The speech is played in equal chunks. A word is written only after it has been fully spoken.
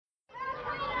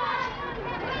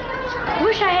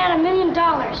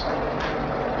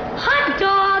Hot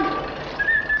dog!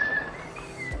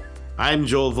 I'm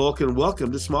Joel Volk, welcome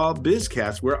to Small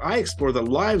Bizcast, where I explore the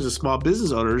lives of small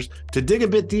business owners to dig a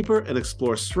bit deeper and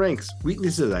explore strengths,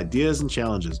 weaknesses, ideas, and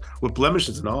challenges, with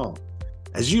blemishes and all.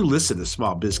 As you listen to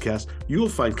Small Bizcast, you will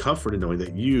find comfort in knowing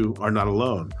that you are not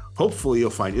alone. Hopefully, you'll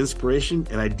find inspiration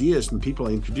and ideas from people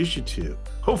I introduce you to.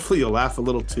 Hopefully, you'll laugh a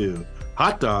little too.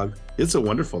 Hot dog, it's a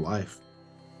wonderful life.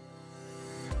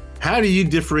 How do you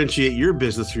differentiate your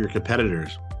business from your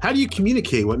competitors? How do you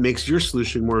communicate what makes your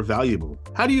solution more valuable?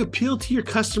 How do you appeal to your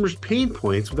customers' pain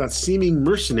points without seeming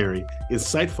mercenary,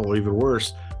 insightful, or even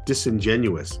worse,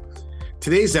 disingenuous?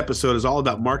 Today's episode is all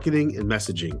about marketing and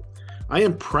messaging. I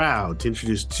am proud to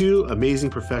introduce two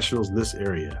amazing professionals in this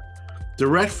area.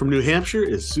 Direct from New Hampshire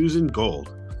is Susan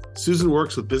Gold. Susan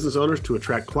works with business owners to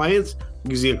attract clients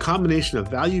using a combination of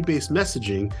value-based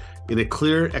messaging and a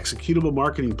clear, executable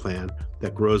marketing plan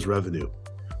that grows revenue.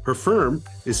 Her firm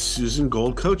is Susan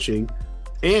Gold Coaching,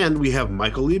 and we have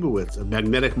Michael Leibowitz of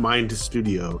Magnetic Mind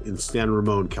Studio in San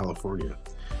Ramon, California.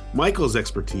 Michael's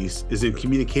expertise is in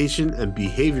communication and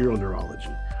behavioral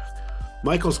neurology.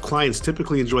 Michael's clients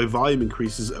typically enjoy volume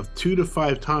increases of 2 to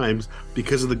 5 times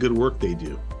because of the good work they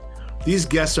do. These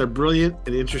guests are brilliant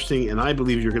and interesting, and I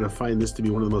believe you're going to find this to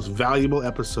be one of the most valuable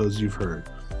episodes you've heard.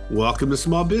 Welcome to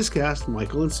Small Bizcast,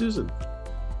 Michael and Susan.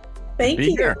 Thank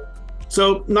you.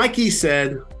 So Nike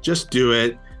said, just do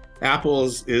it.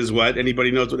 Apple's is what? Anybody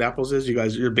knows what Apple's is? You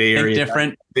guys, you're Bay Area.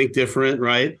 Think different,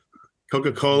 right?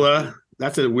 Coca-Cola,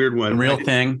 that's a weird one. A real right?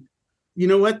 thing. You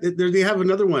know what? They have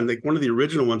another one. Like one of the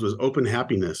original ones was Open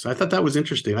Happiness. I thought that was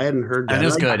interesting. I hadn't heard that. That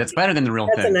is good. It's better than the real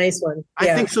thing. That's a nice one.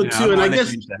 I think so too. And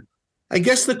I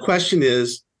guess the question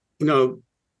is,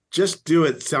 just do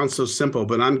it sounds so simple,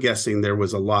 but I'm guessing there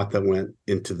was a lot that went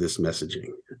into this messaging.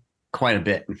 Quite a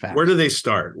bit, in fact. Where do they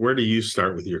start? Where do you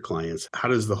start with your clients? How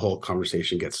does the whole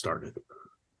conversation get started?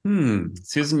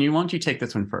 Susan, why don't you take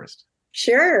this one first?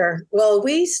 Sure. Well,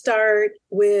 we start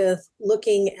with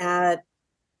looking at,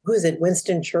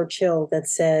 Winston Churchill that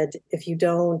said, if you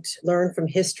don't learn from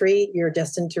history, you're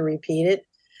destined to repeat it.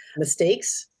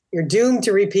 Mistakes, you're doomed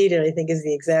to repeat it, I think is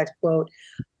the exact quote.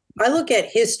 I look at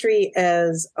history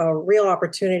as a real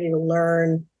opportunity to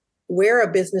learn where a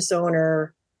business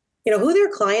owner, who their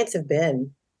clients have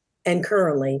been and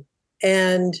currently.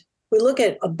 And we look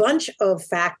at a bunch of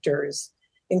factors,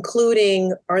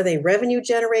 including, are they revenue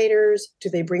generators? Do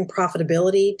they bring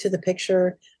profitability to the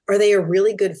picture? Are they a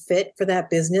really good fit for that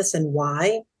business and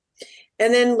why?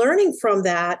 And then learning from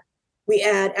that, we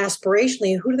add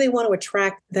aspirationally, who do they want to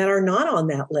attract that are not on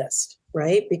that list,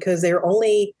 right? Because they're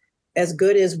only as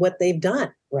good as what they've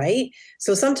done, right?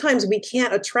 So sometimes we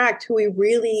can't attract who we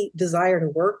really desire to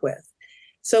work with.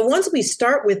 So once we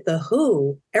start with the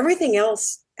who, everything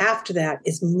else after that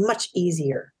is much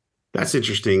easier. That's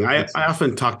interesting. I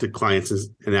often talk to clients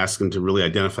and ask them to really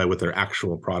identify what their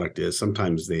actual product is.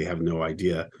 Sometimes they have no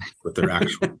idea what their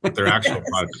actual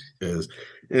product is.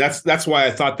 And that's why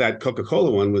I thought that Coca-Cola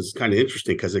one was kind of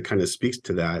interesting, because it kind of speaks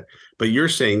to that. But you're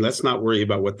saying, let's not worry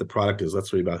about what the product is.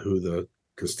 Let's worry about who the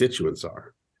constituents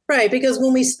are. Right. Because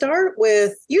when we start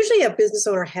with, usually a business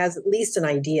owner has at least an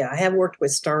idea. I have worked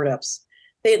with startups.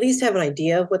 They at least have an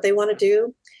idea of what they want to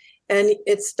do. And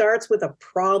it starts with a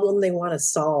problem they want to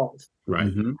solve. Right.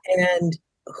 Mm-hmm. And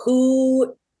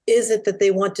who is it that they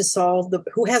want to solve?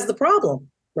 Who has the problem,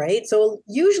 right? So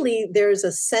usually there's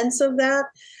a sense of that.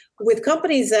 With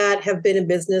companies that have been in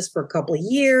business for a couple of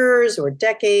years or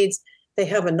decades, they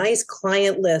have a nice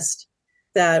client list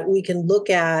that we can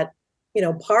look at.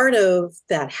 Part of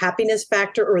that happiness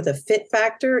factor or the fit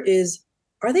factor is,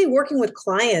 are they working with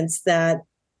clients that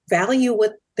value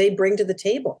what they bring to the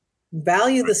table?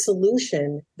 Value the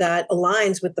solution that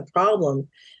aligns with the problem.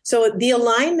 So the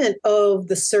alignment of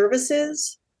the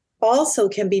services also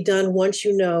can be done once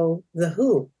you know the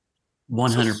who.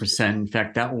 100%. In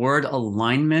fact, that word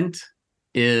alignment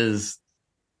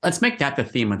let's make that the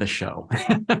theme of the show.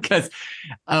 Because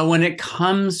when it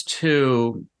comes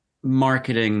to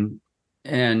marketing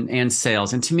and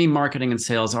sales, and to me, marketing and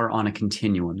sales are on a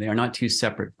continuum. They are not two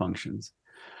separate functions.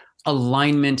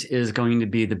 Alignment is going to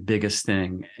be the biggest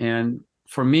thing. And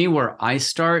for me, where I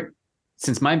start,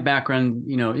 since my background,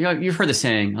 you've heard the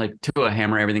saying, like, to a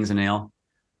hammer, everything's a nail.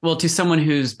 Well, to someone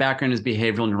whose background is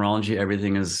behavioral neurology,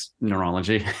 everything is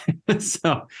neurology.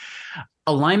 So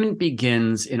alignment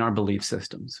begins in our belief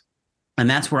systems. And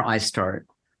that's where I start.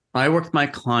 I work with my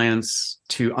clients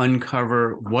to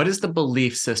uncover what is the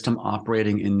belief system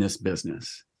operating in this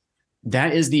business.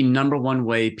 That is the number one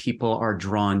way people are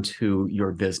drawn to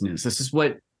your business. This is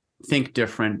what think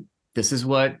different. This is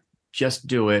what just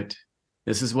do it.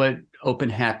 This is what open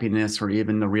happiness, or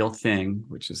even the real thing,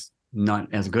 which is not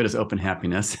as good as open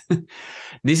happiness.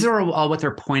 These are all what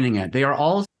they're pointing at. They are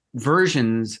all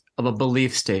versions of a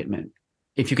belief statement.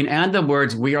 If you can add the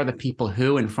words, we are the people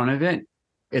who in front of it,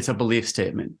 it's a belief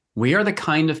statement. We are the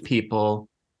kind of people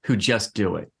who just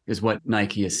do it, is what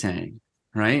Nike is saying,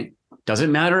 right?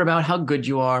 Doesn't matter about how good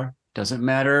you are. Doesn't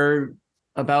matter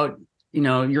about,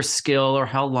 your skill or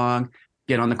how long.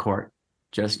 Get on the court.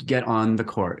 Just get on the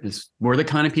court. We're the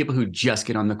kind of people who just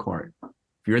get on the court.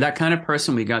 If you're that kind of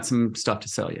person, we got some stuff to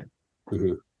sell you.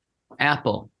 Mm-hmm.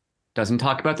 Apple doesn't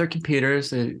talk about their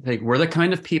computers. We're the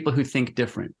kind of people who think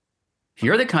different. If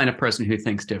you're the kind of person who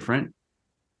thinks different,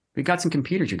 we got some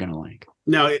computers you're going to like.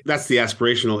 Now, that's the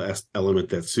aspirational element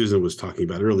that Susan was talking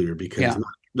about earlier, because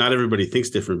not everybody thinks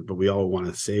different, but we all want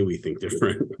to say we think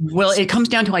different. Well, it comes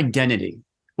down to identity.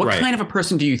 What kind of a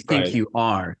person do you think you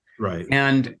are? Right.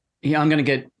 And I'm going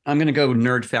to go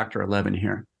nerd factor 11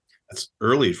 here. That's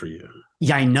early for you.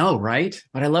 Yeah, I know, right?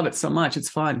 But I love it so much. It's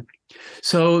fun.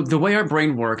 So the way our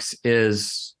brain works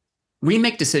is we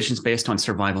make decisions based on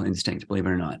survival instinct, believe it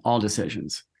or not, all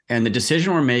decisions. And the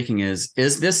decision we're making is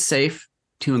this safe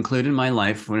to include in my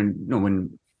life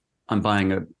when I'm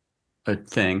buying a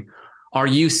thing? Are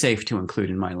you safe to include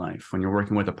in my life when you're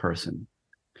working with a person?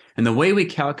 And the way we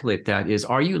calculate that is,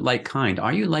 are you like kind?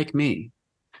 Are you like me?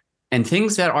 And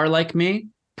things that are like me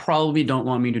probably don't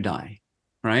want me to die,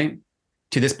 right?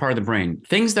 To this part of the brain.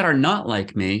 Things that are not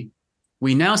like me,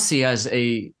 we now see as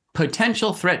a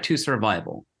potential threat to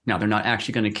survival. Now, they're not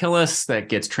actually going to kill us. That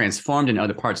gets transformed in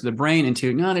other parts of the brain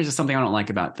into, no, there's just something I don't like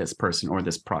about this person or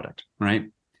this product, right?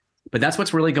 But that's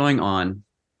what's really going on.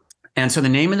 And so the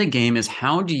name of the game is,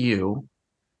 how do you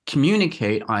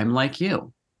communicate I'm like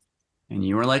you and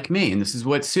you are like me? And this is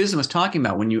what Susan was talking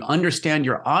about. When you understand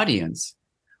your audience,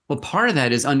 well, part of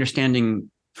that is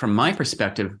understanding, from my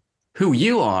perspective, who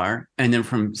you are. And then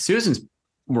from Susan's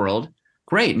world,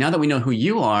 great. Now that we know who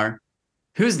you are,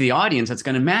 who's the audience that's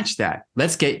going to match that?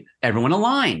 Let's get everyone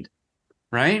aligned,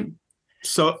 right?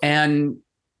 So, and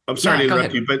I'm sorry to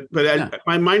interrupt you, but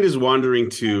my mind is wandering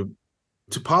to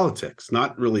politics,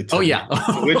 not really to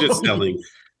widget selling.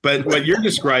 But what you're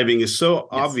describing is so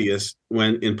obvious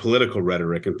when in political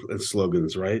rhetoric and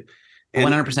slogans, right? And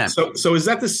 100%. So is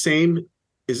that the same?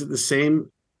 Is it the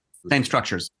same? Same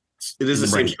structures. It is the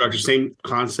same structure, same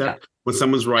concept. Yeah. When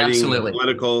someone's writing a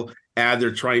political ad,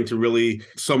 they're trying to really,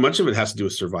 so much of it has to do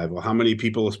with survival. How many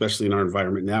people, especially in our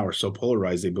environment now, are so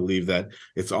polarized they believe that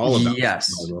it's all about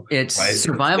survival. It's right?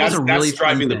 Survival is a really that's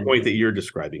driving the point that you're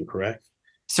describing, correct?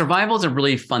 Survival is a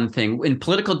really fun thing. In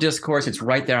political discourse, it's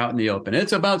right there out in the open.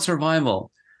 It's about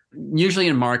survival. Usually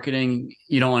in marketing,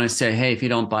 you don't want to say, hey, if you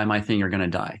don't buy my thing, you're going to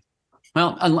die.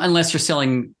 Well, unless you're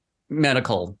selling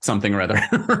medical something or other,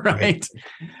 right?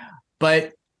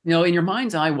 But, in your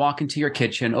mind's eye, walk into your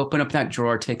kitchen, open up that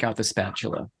drawer, take out the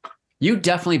spatula. You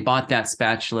definitely bought that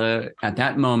spatula at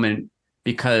that moment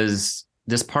because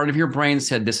this part of your brain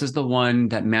said, this is the one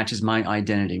that matches my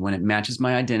identity. When it matches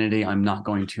my identity, I'm not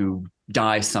going to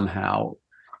die somehow.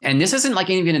 And this isn't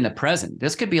like even in the present.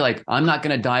 This could be like, I'm not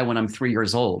going to die when I'm 3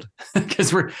 years old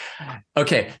because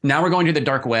now we're going to the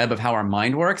dark web of how our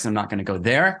mind works. I'm not going to go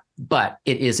there, but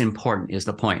it is important is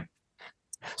the point.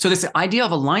 So this idea of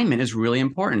alignment is really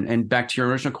important. And back to your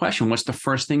original question, what's the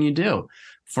first thing you do?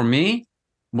 For me,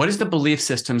 what is the belief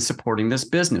system supporting this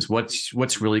business?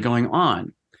 What's really going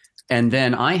on? And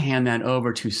then I hand that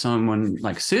over to someone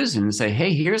like Susan and say,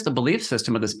 hey, here's the belief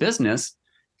system of this business.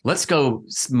 Let's go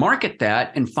market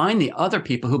that and find the other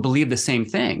people who believe the same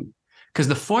thing. Because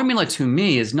the formula to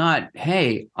me is not,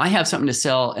 hey, I have something to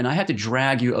sell and I have to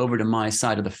drag you over to my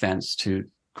side of the fence to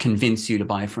convince you to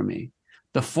buy from me.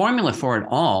 The formula for it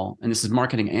all, and this is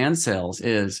marketing and sales,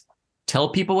 is tell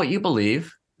people what you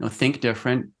believe, think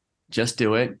different, just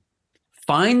do it.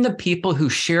 Find the people who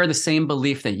share the same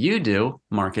belief that you do,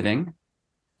 marketing,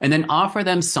 and then offer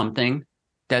them something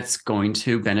that's going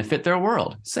to benefit their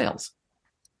world, sales.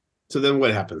 So then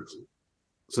what happens?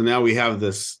 So now we have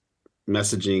this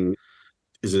messaging.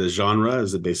 Is it a genre?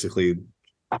 Is it basically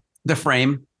the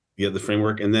frame? Yeah, the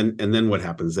framework. And then what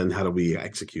happens? Then how do we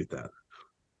execute that?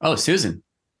 Oh, Susan.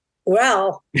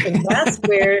 Well, and that's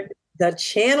where the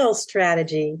channel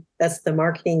strategy, that's the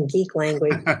marketing geek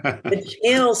language, the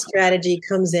channel strategy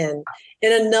comes in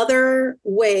another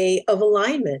way of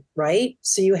alignment, right?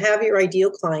 So you have your ideal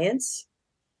clients,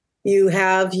 you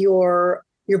have your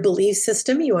belief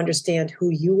system, you understand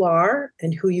who you are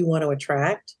and who you want to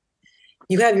attract.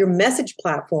 You have your message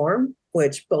platform,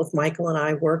 which both Michael and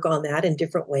I work on that in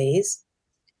different ways.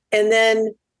 And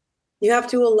then you have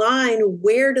to align,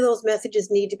 where do those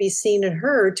messages need to be seen and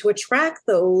heard to attract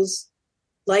those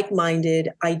like-minded,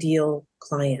 ideal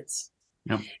clients.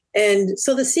 Yep. And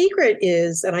so the secret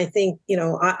is, and I think,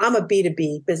 I'm a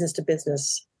B2B, business to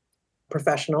business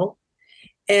professional.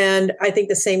 And I think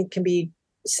the same can be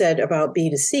said about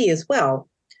B2C as well,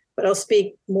 but I'll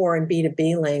speak more in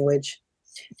B2B language.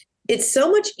 It's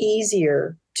so much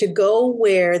easier to go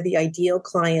where the ideal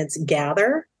clients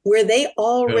gather, where they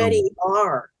already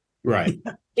are. Right.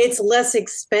 It's less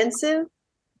expensive.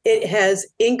 It has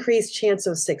increased chance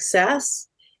of success.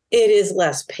 It is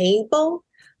less painful.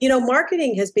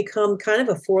 Marketing has become kind of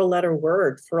a 4-letter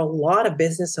word for a lot of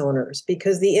business owners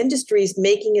because the industry is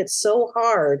making it so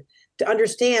hard to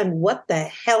understand what the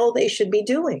hell they should be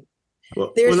doing.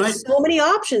 Well, There's so many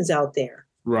options out there.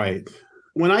 Right.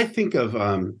 When I think of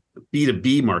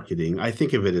B2B marketing, I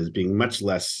think of it as being much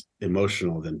less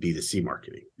emotional than B2C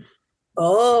marketing.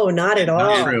 Oh, not at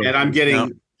all. True. And I'm getting, No.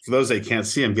 for those that can't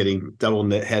see, I'm getting double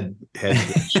head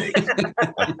shake.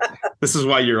 This is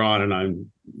why you're on, and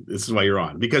this is why you're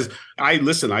on. Because I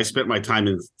spent my time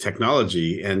in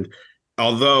technology, and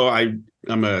although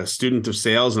I'm a student of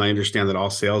sales and I understand that all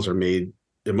sales are made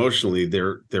emotionally,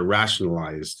 they're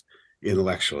rationalized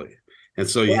intellectually. And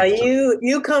so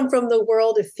you come from the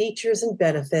world of features and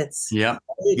benefits. Yeah.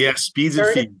 Yeah, speeds and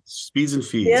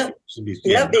feeds. Yep.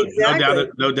 Yeah, Exactly.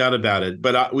 no doubt about it.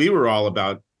 But we were all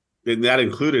about, and that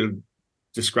included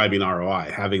describing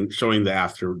ROI, showing the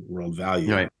afterworld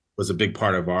value. Right. Was a big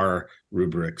part of our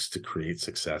rubrics to create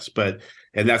success.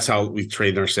 And that's how we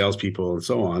trained our salespeople and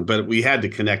so on. But we had to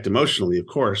connect emotionally, of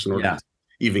course, in order to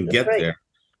even get there.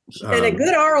 And a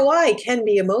good ROI can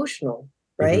be emotional,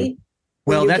 right?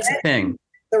 Well, that's the thing.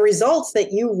 The results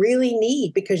that you really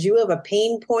need because you have a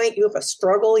pain point, you have a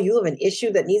struggle, you have an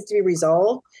issue that needs to be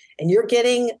resolved, and you're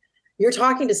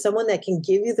talking to someone that can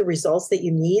give you the results that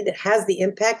you need, that has the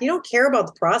impact. You don't care about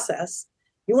the process.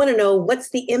 You want to know what's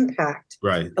the impact,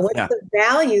 right? And what's the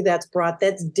value that's brought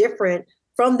that's different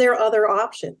from their other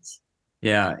options.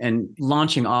 Yeah. And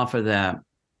launching off of that,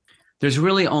 there's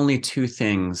really only 2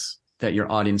 things that your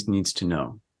audience needs to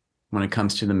know when it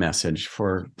comes to the message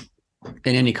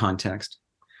in any context.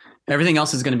 Everything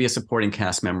else is going to be a supporting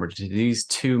cast member to these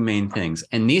 2 main things.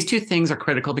 And these 2 things are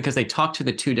critical because they talk to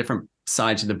the 2 different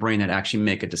sides of the brain that actually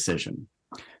make a decision.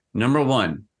 Number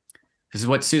 1, this is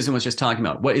what Susan was just talking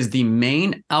about. What is the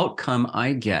main outcome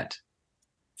I get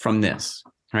from this?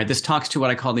 All right. This talks to what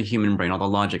I call the human brain, all the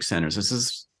logic centers. This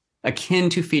is akin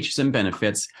to features and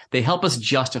benefits. They help us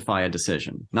justify a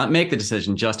decision, not make the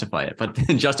decision, justify it. But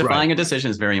justifying a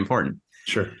decision is very important.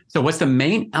 Sure. So what's the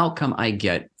main outcome I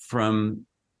get from,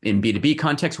 in B2B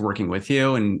context, working with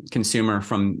you, and consumer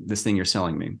from this thing you're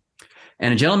selling me?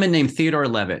 And a gentleman named Theodore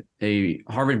Levitt, a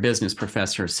Harvard business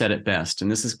professor, said it best, and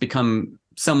this has become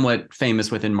somewhat famous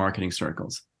within marketing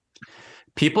circles.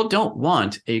 People don't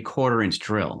want a 1/4-inch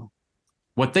drill.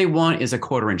 What they want is a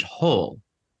 1/4-inch hole.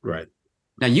 Right.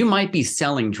 Now, you might be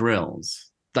selling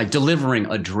drills, like delivering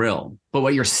a drill, but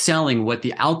what you're selling, what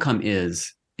the outcome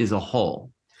is a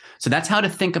hole. So that's how to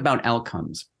think about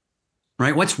outcomes,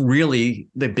 right? What's really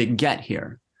the big get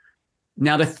here?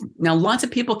 Now, lots of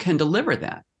people can deliver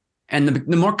that. And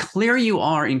the more clear you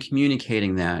are in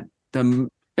communicating that, the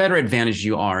better advantage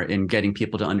you are in getting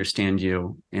people to understand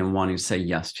you and wanting to say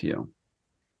yes to you.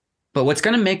 But what's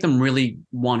going to make them really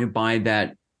want to buy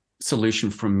that solution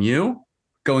from you,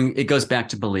 it goes back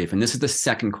to belief. And this is the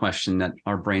second question that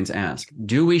our brains ask.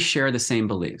 Do we share the same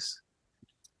beliefs?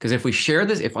 Because if we share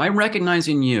this, if I recognize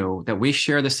in you that we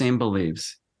share the same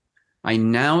beliefs,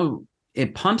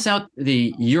 it pumps out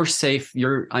the you're safe,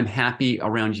 I'm happy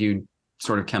around you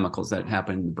sort of chemicals that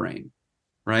happen in the brain,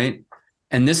 right?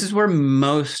 And this is where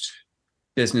most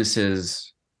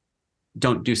businesses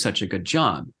don't do such a good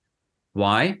job.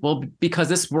 Why? Well, because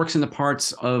this works in the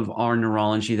parts of our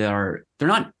neurology they're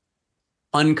not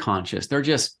unconscious, they're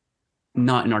just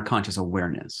not in our conscious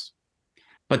awareness.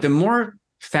 But the more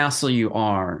facile you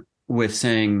are with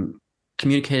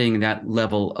communicating that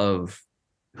level of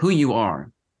who you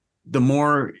are, the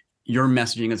more your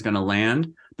messaging is going to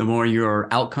land, the more your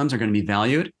outcomes are going to be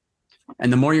valued,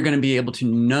 and the more you're going to be able to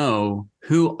know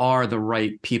who are the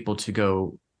right people to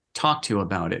go talk to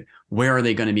about it. Where are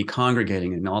they going to be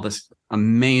congregating, and all this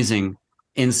amazing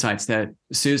insights that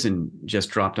Susan just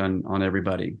dropped on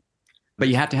everybody. But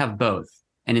you have to have both.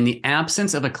 And in the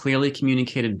absence of a clearly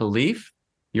communicated belief,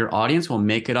 your audience will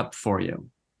make it up for you.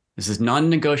 This is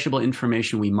non-negotiable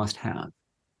information we must have.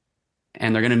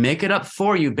 And they're going to make it up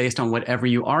for you based on whatever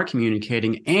you are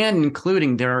communicating, and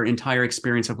including their entire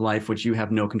experience of life, which you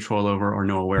have no control over or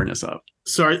no awareness of.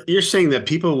 So you're saying that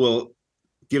people will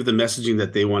give the messaging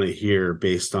that they want to hear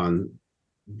based on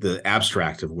the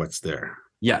abstract of what's there?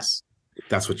 Yes.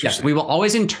 That's what you're Yes, saying. we will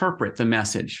always interpret the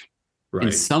message in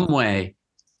Right. some way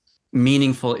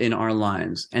meaningful in our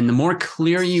lives. And the more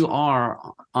clear you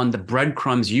are on the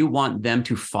breadcrumbs you want them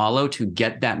to follow to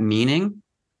get that meaning,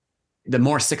 the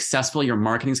more successful your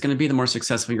marketing is going to be, the more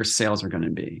successful your sales are going to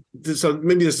be. So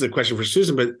maybe this is a question for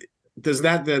Susan, but does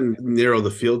that then narrow the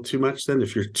field too much then?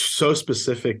 If you're so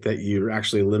specific that you're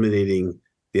actually eliminating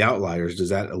the outliers, does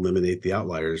that eliminate the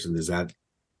outliers? And does that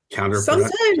counterproductive?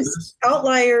 Sometimes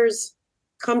outliers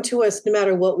come to us no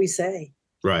matter what we say.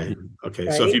 Right. Okay.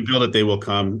 Right? So if you build it, they will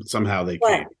come. Somehow they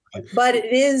came. But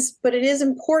it is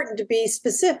important to be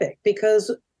specific,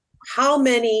 because how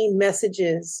many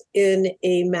messages in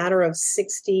a matter of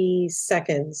 60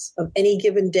 seconds of any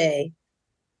given day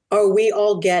are we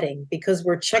all getting? Because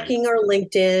we're checking our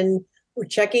LinkedIn, we're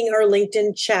checking our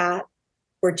LinkedIn chat,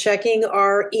 we're checking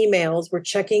our emails, we're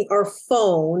checking our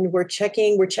phone, we're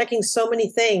checking so many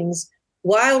things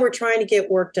while we're trying to get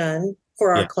work done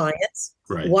for our clients,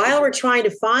 while we're trying to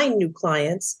find new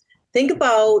clients. Think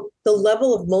about the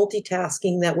level of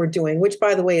multitasking that we're doing, which,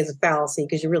 by the way, is a fallacy,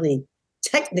 because you really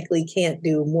technically can't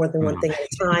do more than one thing at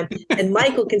a time. And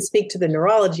Michael can speak to the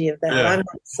neurology of that. I'm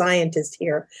not a scientist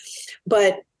here.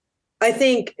 But I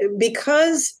think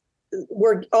because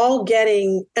we're all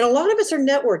getting, and a lot of us are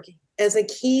networking as a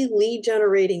key lead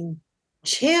generating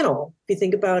channel, if you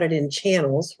think about it in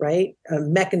channels, right?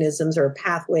 Mechanisms or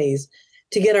pathways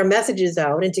to get our messages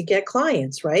out and to get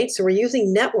clients, right? So we're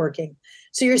using networking.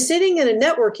 So you're sitting in a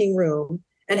networking room,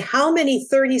 and how many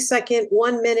 30-second,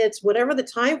 1 minute, whatever the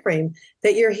time frame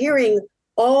that you're hearing,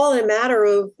 all in a matter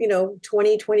of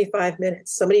 20, 25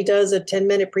 minutes. Somebody does a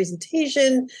 10-minute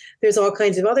presentation. There's all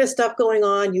kinds of other stuff going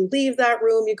on. You leave that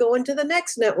room, you go into the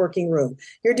next networking room.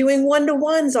 You're doing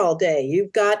one-to-ones all day.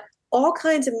 You've got all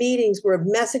kinds of meetings where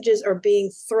messages are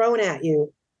being thrown at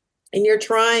you, and you're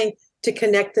trying to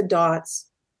connect the dots.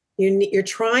 You're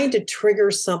trying to trigger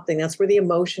something. That's where the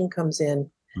emotion comes in.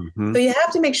 So you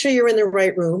have to make sure you're in the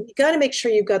right room. You got to make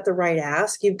sure you've got the right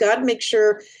ask. You've got to make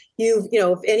sure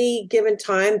if any given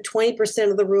time,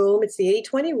 20% of the room, it's the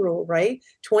 80-20 rule, right?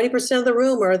 20% of the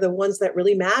room are the ones that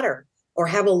really matter or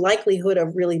have a likelihood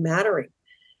of really mattering.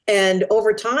 And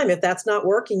over time, if that's not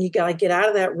working, you got to get out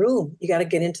of that room. You got to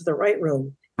get into the right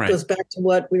room. Right. It goes back to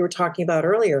what we were talking about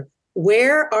earlier.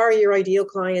 Where are your ideal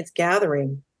clients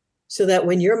gathering so that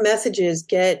when your messages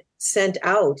get sent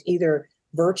out, either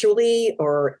virtually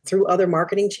or through other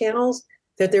marketing channels,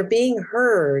 that they're being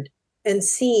heard and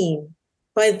seen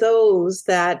by those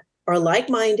that are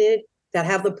like-minded, that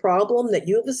have the problem that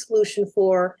you have a solution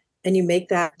for, and you make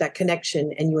that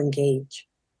connection and you engage.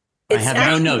 It's I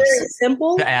have no notes very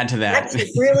simple to add to that.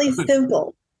 It's really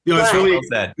simple. It's really,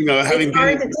 it's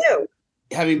hard to do.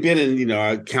 Having been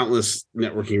in, countless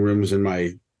networking rooms in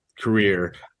my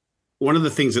career, one of the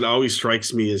things that always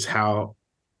strikes me is how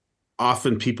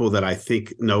often people that I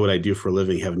think know what I do for a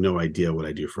living have no idea what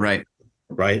I do for a living.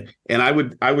 Right. And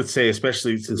I would say,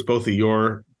 especially since both of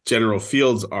your general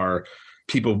fields are,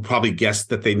 people probably guess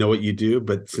that they know what you do,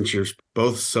 but since you're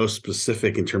both so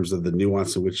specific in terms of the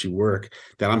nuance in which you work,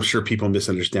 that I'm sure people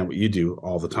misunderstand what you do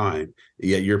all the time.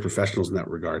 Yet you're professionals in that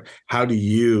regard. How do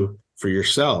you, for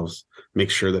yourselves,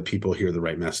 make sure that people hear the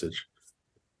right message?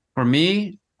 For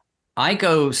me, I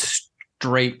go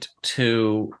straight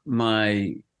to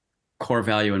my core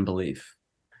value and belief.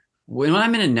 When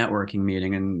I'm in a networking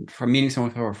meeting and from meeting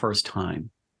someone for the first time,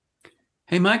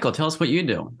 hey, Michael, tell us what you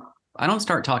do. I don't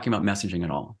start talking about messaging at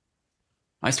all.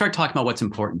 I start talking about what's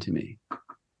important to me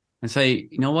and say,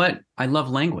 you know what? I love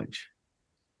language.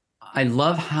 I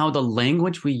love how the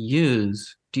language we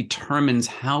use determines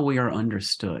how we are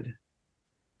understood,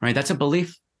 right? That's a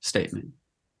belief statement.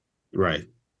 Right.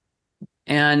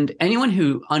 And anyone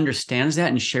who understands that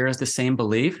and shares the same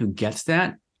belief, who gets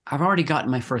that, I've already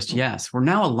gotten my first yes. We're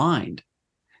now aligned,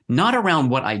 not around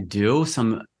what I do,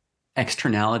 some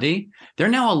externality. They're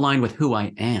now aligned with who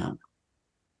I am.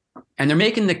 And they're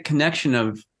making the connection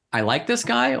of, I like this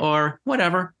guy or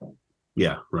whatever.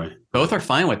 Yeah, right. Both are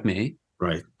fine with me.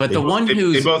 Right. But the one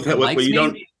who's likes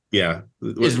me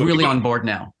is really on board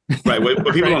now. Right.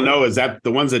 What people don't know is that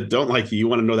the ones that don't like you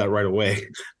want to know that right away.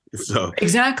 So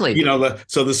exactly,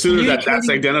 so the sooner that's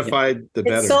identified, the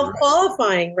better. It's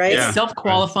self-qualifying, right? It's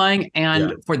self-qualifying.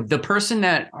 And for the person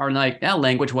that are like,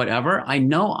 language, whatever, I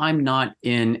know I'm not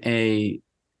in a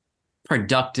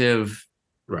productive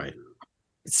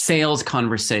sales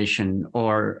conversation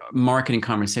or marketing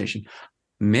conversation.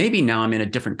 Maybe now I'm in a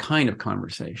different kind of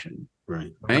conversation.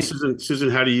 Right. Susan,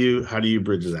 how do you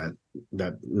bridge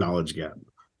that knowledge gap?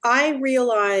 I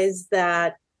realize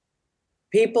that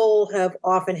people have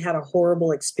often had a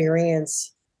horrible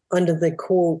experience under the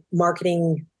cool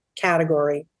marketing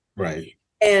category Right.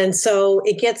 And so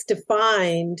it gets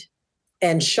defined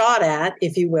and shot at,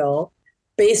 if you will,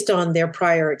 based on their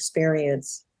prior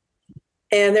experience.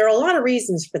 And there are a lot of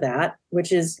reasons for that,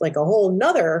 which is like a whole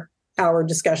nother hour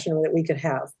discussion that we could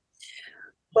have.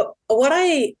 But what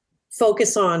I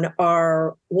focus on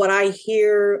are what I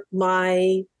hear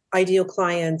my ideal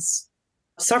clients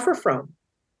suffer from.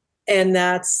 And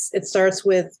it starts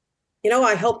with,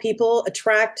 I help people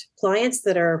attract clients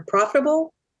that are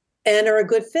profitable and are a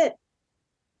good fit,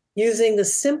 using the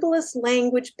simplest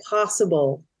language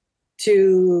possible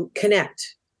to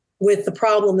connect with the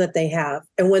problem that they have.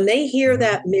 And when they hear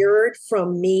that mirrored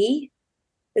from me,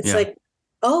 it's like,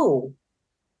 oh,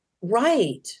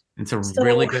 right. It's a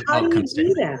really good outcome statement. How do you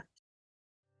do that?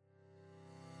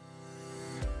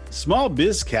 Small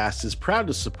Bizcast is proud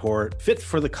to support Fit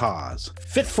for the Cause.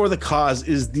 Fit for the Cause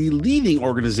is the leading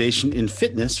organization in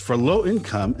fitness for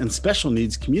low-income and special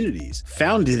needs communities.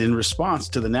 Founded in response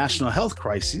to the national health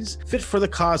crisis, Fit for the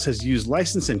Cause has used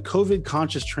licensed and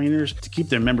COVID-conscious trainers to keep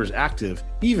their members active,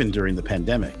 even during the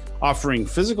pandemic. Offering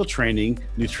physical training,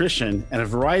 nutrition, and a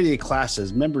variety of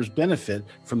classes, members benefit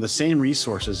from the same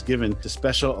resources given to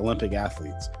Special Olympic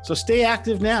athletes. So stay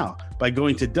active now by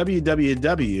going to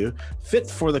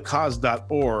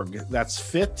www.fitforthecause.org. That's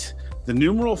fit, the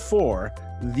numeral 4,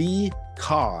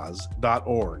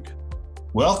 thecause.org.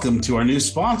 Welcome to our new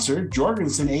sponsor,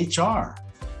 Jorgensen HR.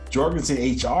 Jorgensen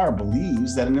HR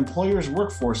believes that an employer's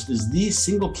workforce is the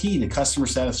single key to customer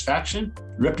satisfaction,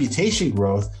 reputation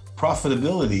growth,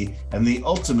 profitability, and the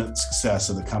ultimate success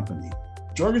of the company.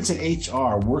 Jorgensen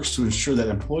HR works to ensure that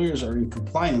employers are in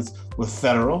compliance with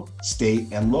federal, state,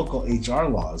 and local HR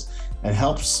laws and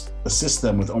helps assist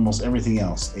them with almost everything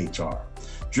else HR.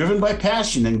 Driven by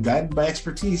passion and guided by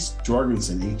expertise,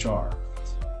 Jorgensen HR.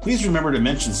 Please remember to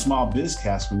mention Small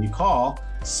Bizcast when you call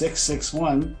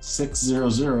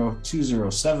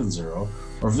 661-600-2070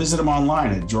 or visit them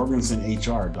online at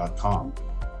jorgensenhr.com.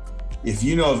 If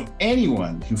you know of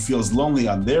anyone who feels lonely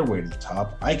on their way to the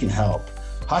top, I can help.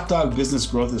 Hot Dog Business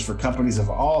Growth is for companies of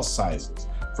all sizes.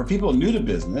 For people new to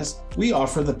business, we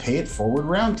offer the Pay It Forward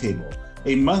Roundtable,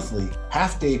 a monthly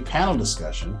half-day panel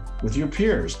discussion with your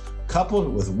peers,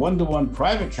 coupled with one-to-one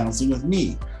private counseling with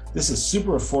me. This is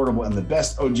super affordable and the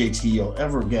best OJT you'll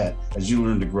ever get as you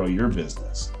learn to grow your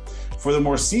business. For the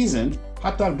more seasoned,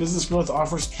 Hot Dog Business Growth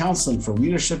offers counseling for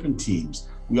leadership and teams.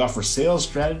 We offer sales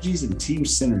strategies and team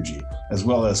synergy, as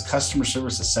well as customer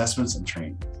service assessments and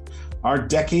training. Our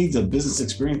decades of business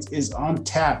experience is on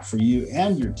tap for you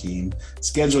and your team.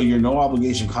 Schedule your no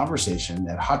obligation conversation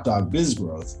at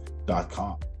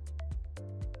hotdogbizgrowth.com.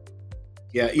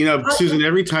 Yeah, Susan,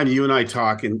 every time you and I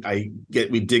talk and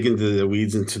we dig into the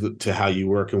weeds into how you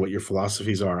work and what your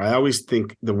philosophies are, I always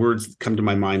think the words that come to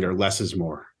my mind are less is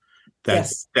more.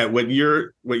 That what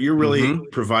you're really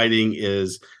providing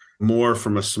is more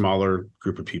from a smaller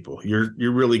group of people. You're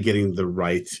really getting the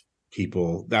right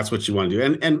people. That's what you want to do.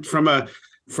 And from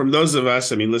those of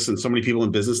us, I mean, listen, so many people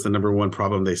in business, the number one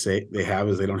problem they say they have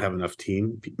is they don't have enough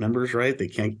team members, right? They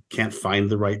can't find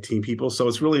the right team people. So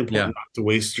it's really important not to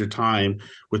waste your time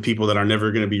with people that are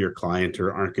never going to be your client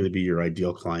or aren't going to be your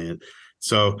ideal client.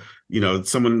 So,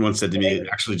 someone once said to me,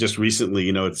 actually just recently,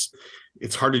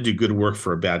 it's hard to do good work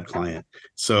for a bad client.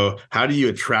 So how do you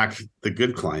attract the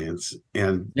good clients?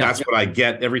 And that's what I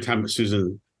get every time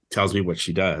Susan tells me what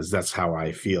she does. That's how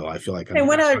I feel. I feel like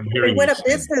when a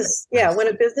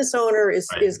business owner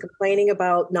is complaining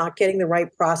about not getting the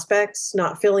right prospects,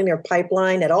 not filling their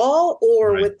pipeline at all,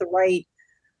 or with the right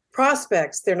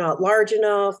prospects, they're not large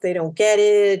enough, they don't get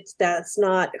it, that's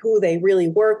not who they really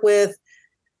work with.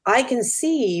 I can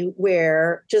see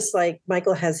where, just like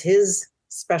Michael has his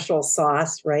special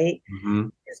sauce, right?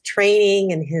 His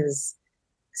training and his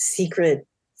secret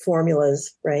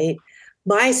formulas, right?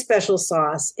 My special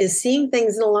sauce is seeing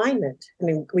things in alignment. I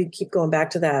mean, we keep going back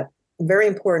to that very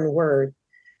important word.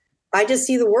 I just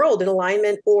see the world in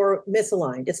alignment or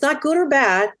misaligned. It's not good or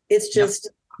bad. It's just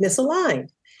misaligned.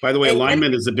 By the way,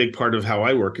 alignment is a big part of how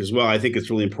I work as well. I think it's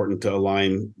really important to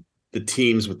align the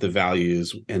teams with the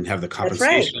values and have the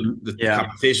compensation. The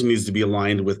compensation needs to be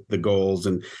aligned with the goals.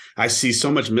 And I see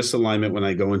so much misalignment when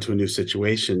I go into a new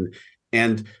situation.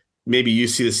 And maybe you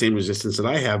see the same resistance that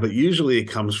I have, but usually it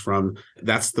comes from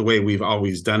that's the way we've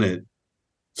always done it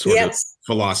sort of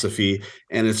philosophy.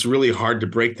 And it's really hard to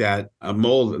break that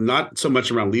mold, not so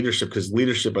much around leadership, because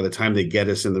leadership, by the time they get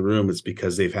us in the room, it's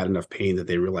because they've had enough pain that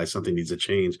they realize something needs to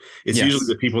change. It's usually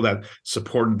the people that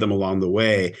supported them along the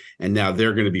way. And now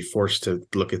they're going to be forced to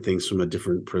look at things from a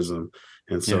different prism.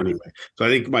 And so anyway, so I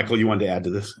think, Michael, you wanted to add to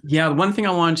this? Yeah. One thing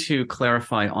I want to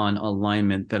clarify on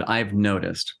alignment that I've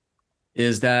noticed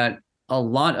is that a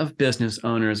lot of business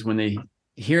owners, when they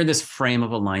hear this frame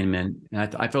of alignment,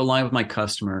 and I feel aligned with my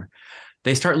customer,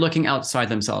 they start looking outside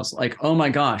themselves like, oh my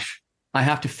gosh, I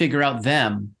have to figure out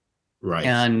them Right.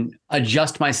 and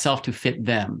adjust myself to fit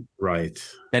them. Right.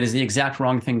 That is the exact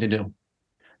wrong thing to do.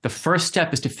 The first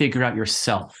step is to figure out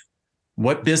yourself.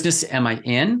 What business am I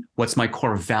in? What's my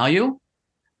core value?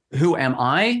 Who am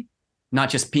I? Not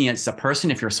just being as a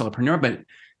person if you're a solopreneur, but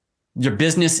your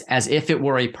business as if it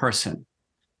were a person.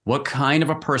 What kind of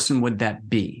a person would that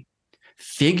be?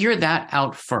 Figure that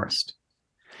out first.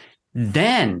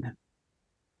 Then,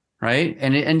 right?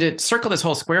 And to circle this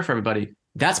whole square for everybody,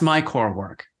 that's my core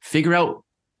work. Figure out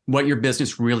what your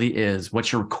business really is,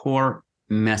 what your core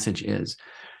message is.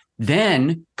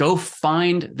 Then go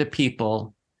find the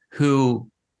people who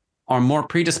are more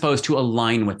predisposed to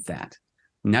align with that.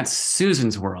 And that's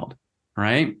Susan's world,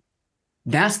 right?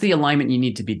 That's the alignment you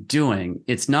need to be doing.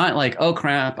 It's not like, oh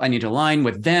crap, I need to align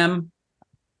with them.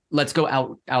 Let's go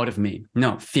out of me.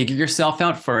 No, figure yourself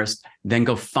out first, then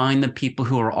go find the people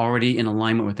who are already in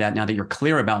alignment with that. Now that you're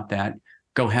clear about that,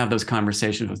 go have those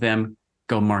conversations with them,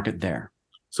 go market there.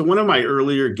 So one of my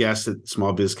earlier guests at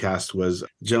Small BizCast was a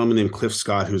gentleman named Cliff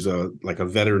Scott, who's a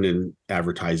veteran in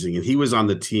advertising. And he was on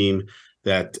the team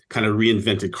that kind of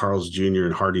reinvented Carl's Jr.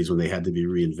 and Hardee's when they had to be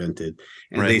reinvented.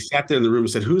 And They sat there in the room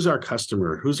and said, who's our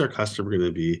customer? Who's our customer going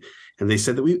to be? And they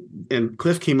said and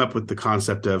Cliff came up with the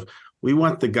concept of, we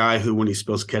want the guy who, when he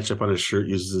spills ketchup on his shirt,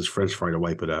 uses his French fry to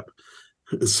wipe it up.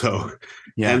 So,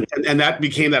 yeah. And that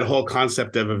became that whole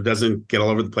concept of it doesn't get all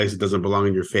over the place. It doesn't belong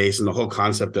in your face. And the whole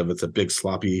concept of it's a big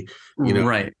sloppy,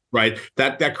 right.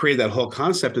 That created that whole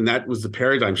concept. And that was the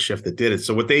paradigm shift that did it.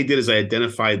 So what they did is I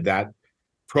identified that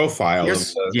profile.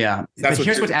 Here's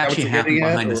what actually happened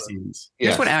behind the scenes.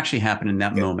 Here's what actually happened in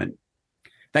that moment.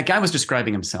 That guy was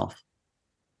describing himself.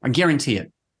 I guarantee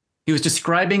it. He was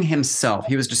describing himself.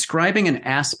 He was describing an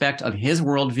aspect of his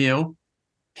worldview,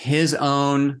 his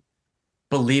own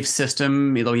belief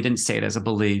system, although he didn't say it as a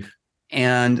belief.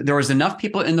 And there was enough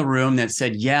people in the room that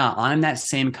said, yeah, I'm that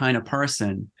same kind of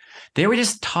person. They were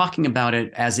just talking about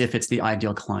it as if it's the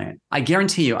ideal client. I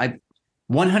guarantee you,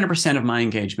 100% of my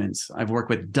engagements, I've worked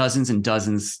with dozens and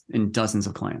dozens and dozens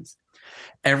of clients.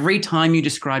 Every time you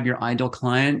describe your ideal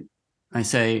client, I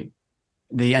say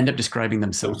they end up describing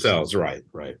themselves. Right.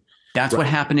 That's what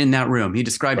happened in that room. He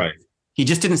described, he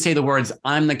just didn't say the words,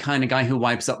 I'm the kind of guy who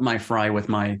wipes up my fry with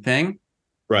my thing.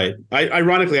 Right.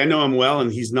 Ironically, I know him well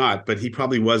and he's not, but he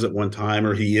probably was at one time,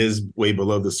 or he is way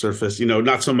below the surface,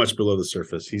 not so much below the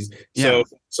surface. So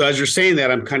as you're saying that,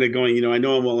 I'm kind of going, I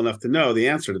know him well enough to know the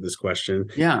answer to this question.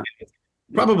 Yeah.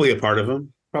 Probably a part of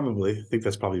him. Probably. I think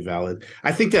that's probably valid.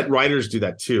 I think that writers do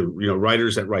that too.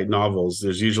 Writers that write novels,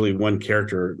 there's usually one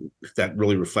character that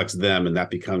really reflects them, and that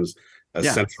becomes a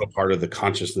central part of the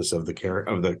consciousness of the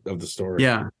character of the story.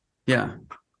 Yeah.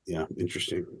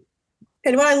 Interesting.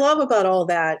 And what I love about all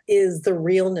that is the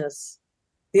realness,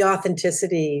 the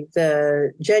authenticity,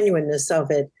 the genuineness of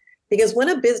it. Because when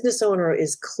a business owner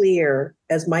is clear,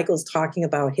 as Michael's talking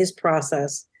about his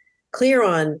process, clear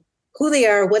on who they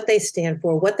are, what they stand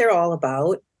for, what they're all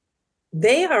about,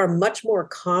 they are much more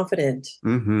confident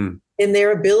in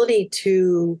their ability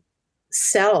to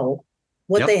sell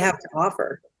what they have to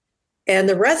offer. And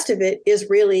the rest of it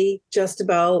is really just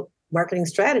about marketing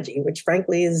strategy, which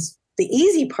frankly is the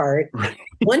easy part.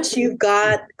 Once you've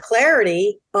got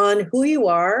clarity on who you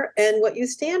are and what you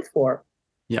stand for.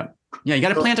 Yeah. You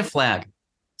got to plant a flag.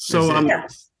 So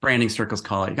branding circles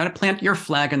call it. You got to plant your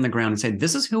flag in the ground and say,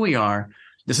 this is who we are.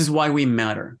 This is why we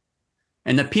matter.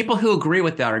 And the people who agree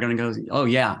with that are going to go, oh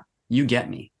yeah, you get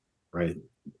me. Right.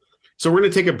 So we're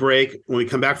going to take a break. When we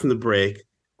come back from the break,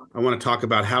 I want to talk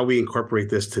about how we incorporate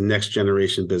this to next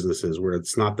generation businesses where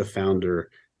it's not the founder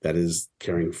that is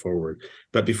carrying forward.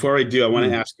 But before I do, I want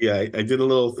to ask you, I did a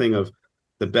little thing of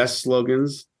the best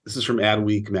slogans. This is from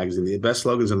Adweek magazine, the best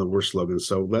slogans and the worst slogans.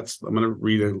 So I'm going to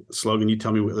read a slogan. You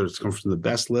tell me whether it's come from the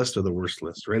best list or the worst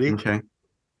list. Ready? Okay.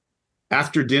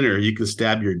 After dinner, you can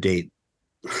stab your date.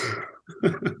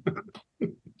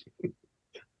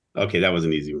 Okay, that was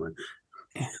an easy one.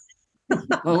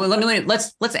 Well,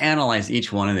 let's analyze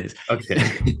each one of these.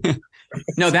 Okay.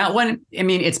 No, that one, I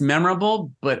mean, it's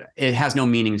memorable, but it has no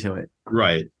meaning to it.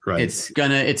 Right.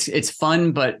 It's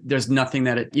fun, but there's nothing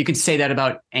you could say that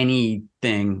about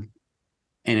anything,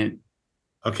 and it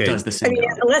does the same.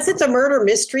 Unless it's a murder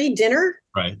mystery dinner.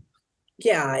 Right.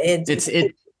 Yeah.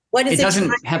 What is it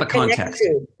doesn't have a context.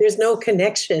 There's no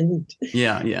connection.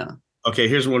 Yeah. Okay,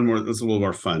 here's one more. This is a little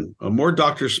more fun. More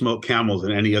doctors smoke Camels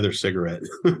than any other cigarette.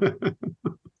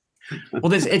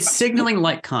 Well, it's signaling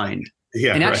like kind.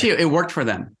 Yeah, and actually, it worked for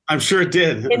them. I'm sure it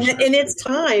did. In its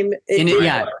time,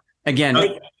 again,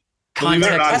 Believe it or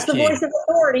context not, That's is the key. voice of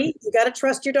authority. You got to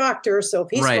trust your doctor. So if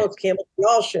he Right. smokes cannabis, we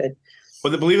all should.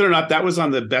 But believe it or not, that was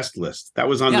on the best list. That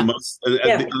was on Yeah. the most,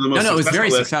 Yeah. the most No, it was very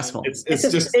list. successful. It's It's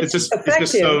just effective.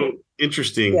 so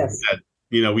interesting Yes.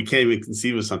 that we can't even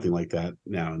conceive of something like that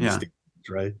now in the States,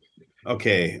 right?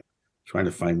 Okay, trying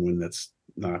to find one that's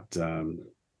not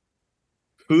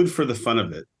food for the fun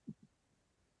of it.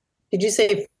 Did you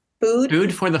say food?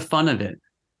 Food for the fun of it.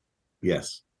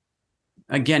 Yes,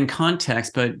 Again,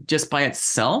 context, but just by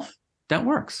itself, that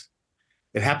works.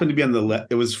 it happened to be on the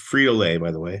it was Frito-Lay,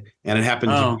 by the way, and it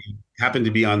happened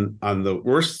to be on the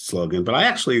worst slogan. But I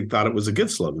actually thought it was a good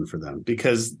slogan for them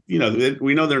because we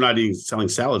know they're not even selling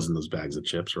salads in those bags of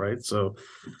chips, right? So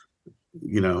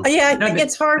Yeah, I think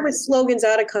it's hard with slogans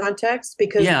out of context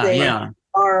because they are,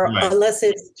 Right. unless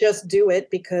it's just do it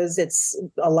because it's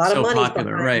a lot So of money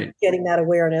popular, right. getting that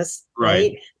awareness,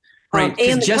 Right. right? Right. 'Cause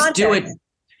And the just do it. context.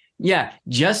 Yeah.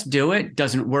 Just do it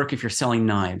doesn't work if you're selling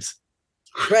knives.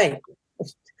 Right.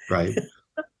 Right.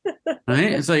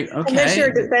 Right. It's like, Unless you're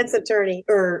a okay. defense attorney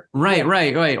or Right.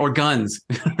 Or guns.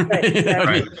 right, exactly.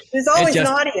 Right. There's always just-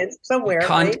 an audience somewhere,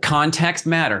 right? Context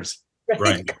matters.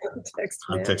 Right.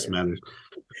 Context matters.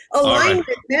 Alignment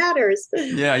matters.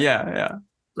 Yeah.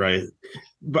 Right.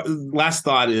 But last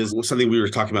thought is something we were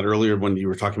talking about earlier when you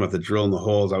were talking about the drill in the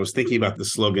holes. I was thinking about the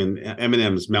slogan,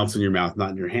 M&M's melts in your mouth,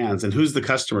 not in your hands. And who's the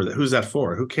customer? Who's that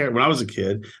for? Who cares? When I was a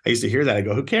kid, I used to hear that. I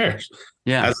go, who cares?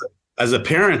 Yeah. As a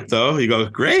parent, though, you go,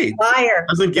 great. Buyer.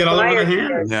 Doesn't get all over the Buyer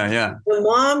hands. Yeah. The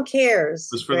mom cares.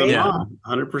 It was for right? the mom,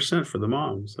 100% for the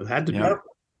mom. So it had to be. Yeah.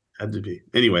 Had to be.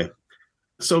 Anyway,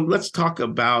 so let's talk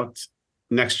about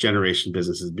next generation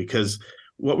businesses, because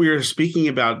what we were speaking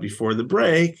about before the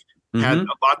break had Mhm.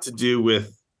 a lot to do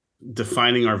with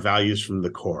defining our values from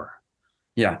the core.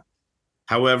 Yeah.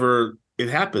 However, it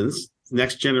happens.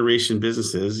 Next generation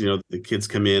businesses, the kids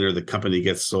come in or the company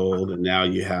gets sold, and now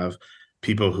you have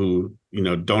people who,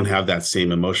 don't have that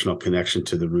same emotional connection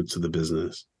to the roots of the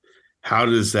business. How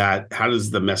does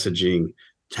the messaging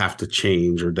have to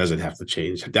change, or does it have to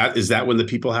change? Is that when the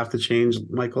people have to change,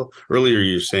 Michael? Earlier,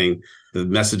 you're saying the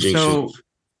messaging So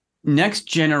next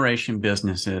generation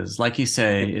businesses, like you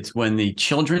say, it's when the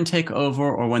children take over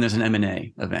or when there's an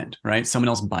M&A event, right? Someone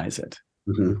else buys it.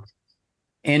 Mhm.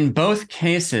 In both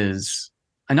cases,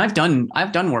 and I've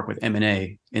done work with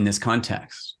M&A in this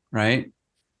context, right?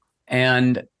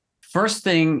 And first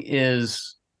thing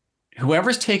is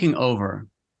whoever's taking over,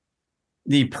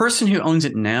 the person who owns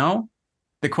it now,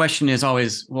 the question is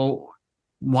always, well,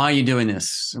 why are you doing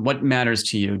this? What matters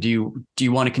to you? Do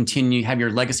you want to continue, have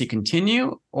your legacy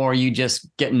continue, or are you just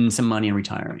getting some money and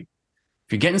retiring?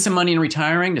 If you're getting some money and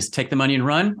retiring, just take the money and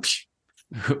run.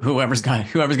 Whoever's going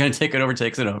to take it over,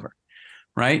 takes it over,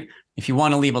 right? If you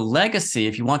want to leave a legacy,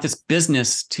 if you want this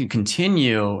business to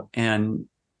continue and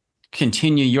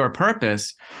continue your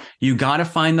purpose, you got to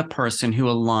find the person who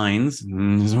aligns,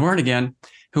 there's a word again,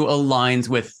 who aligns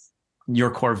with your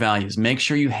core values. Make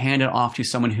sure you hand it off to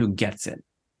someone who gets it,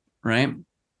 right?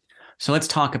 So let's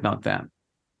talk about that.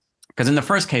 Because in the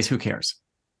first case, who cares,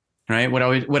 right? What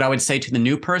I would say to the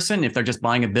new person, if they're just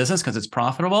buying a business because it's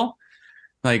profitable,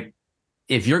 like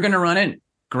if you're going to run it,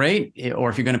 great. Or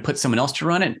if you're going to put someone else to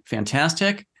run it,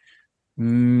 fantastic.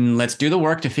 Let's do the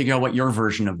work to figure out what your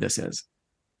version of this is,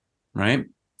 right?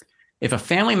 If a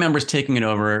family member is taking it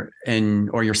over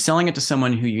or you're selling it to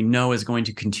someone who you know is going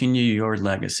to continue your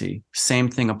legacy, same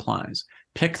thing applies.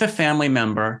 Pick the family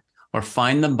member or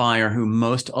find the buyer who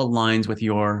most aligns with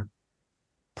your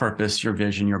purpose, your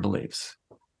vision, your beliefs,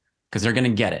 because they're going to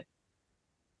get it,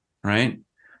 right?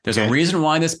 There's a reason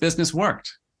why this business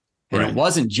worked. And it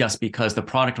wasn't just because the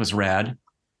product was rad.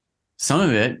 Some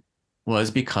of it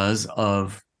was because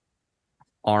of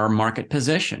our market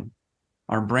position,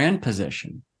 our brand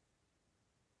position,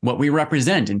 what we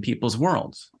represent in people's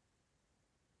worlds.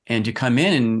 And to come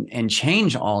in and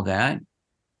change all that,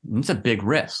 it's a big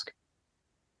risk.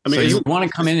 I mean, so you want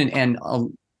to come in and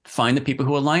find the people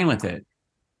who align with it.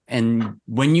 And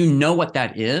when you know what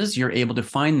that is, you're able to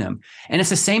find them. And it's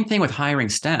the same thing with hiring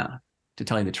staff, to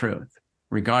tell you the truth,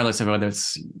 regardless of whether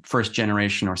it's first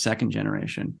generation or second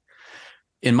generation.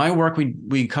 In my work,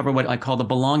 we cover what I call the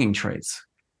belonging traits.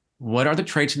 What are the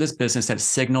traits of this business that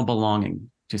signal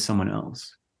belonging to someone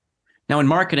else? Now, in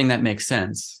marketing, that makes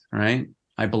sense, right?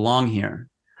 I belong here.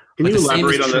 Can you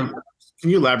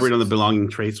elaborate on the belonging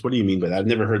traits? What do you mean by that? I've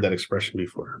never heard that expression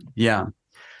before. Yeah.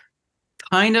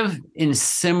 Kind of in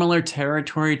similar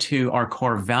territory to our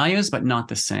core values, but not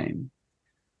the same.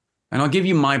 And I'll give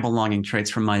you my belonging traits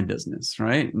from my business,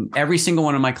 right? And every single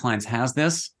one of my clients has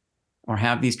this or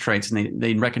have these traits, and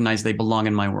they recognize they belong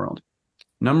in my world.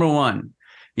 Number one,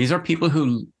 these are people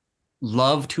who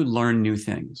love to learn new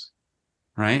things,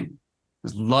 right?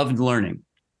 Just loved learning.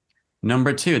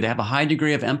 Number 2, they have a high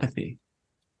degree of empathy.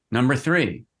 Number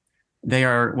 3, they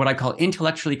are what I call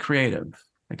intellectually creative.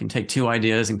 They can take 2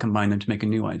 ideas and combine them to make a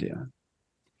new idea.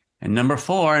 And number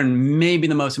 4, and maybe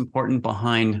the most important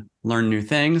behind learn new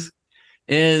things,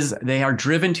 is they are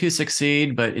driven to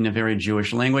succeed, but in a very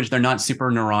Jewish language. They're not super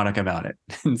neurotic about it.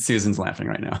 And Susan's laughing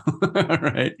right now,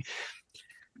 right?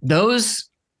 Those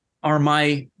are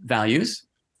my values.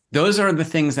 Those are the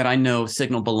things that I know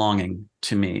signal belonging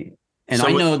to me. And So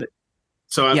I what- know that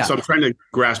So I'm trying to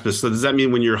grasp this. So does that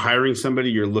mean when you're hiring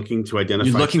somebody, you're looking to identify?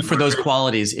 you're looking for those somebody?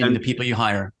 qualities in And- the people you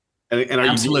hire. And are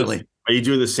Absolutely. are you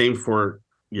doing the same for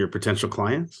your potential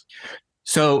clients?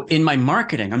 So in my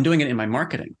marketing, I'm doing it in my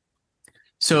marketing.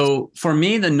 So for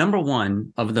me, the number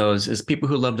 1 of those is people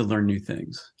who love to learn new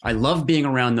things. I love being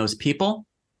around those people.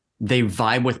 They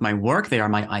vibe with my work. They are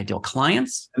my ideal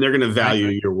clients. And they're going to value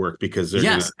your work because they're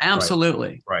Yes, gonna,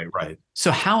 absolutely. Right. So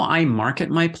how I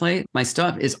market my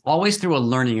stuff is always through a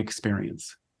learning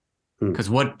experience. Because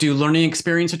what do learning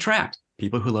experience attract?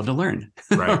 People who love to learn,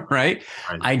 Right. right?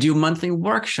 I do monthly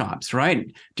workshops, right?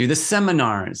 Do the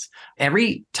seminars.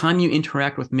 Every time you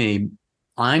interact with me,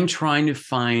 I'm trying to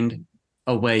find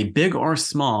a way, big or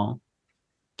small,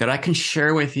 that I can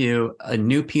share with you a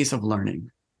new piece of learning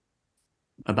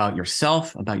about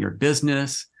yourself, about your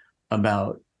business,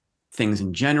 about things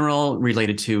in general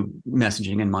related to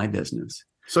messaging in my business.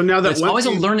 So now that It's always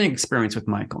a learning experience with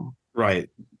Michael. right.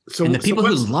 So And the people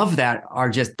who what's- love that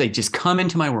they just come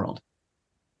into my world.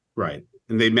 right,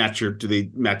 and do they match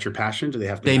your passion? Do they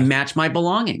have to? They match my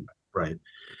belonging. right.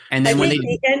 And I then when think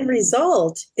they, the end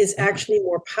result is actually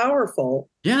more powerful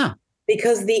yeah,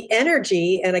 because the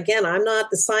energy, and again, I'm not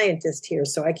the scientist here,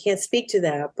 so I can't speak to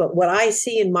that. But what I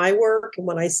see in my work and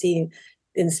what I see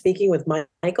in speaking with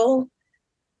Michael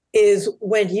is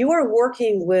when you are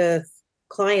working with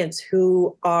clients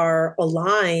who are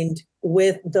aligned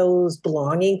with those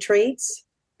belonging traits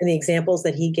and the examples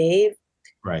that he gave,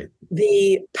 Right.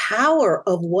 the power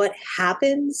of what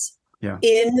happens Yeah.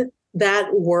 in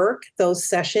that work, those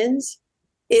sessions,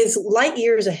 is light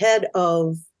years ahead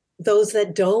of those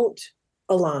that don't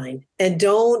align and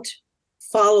don't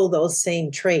follow those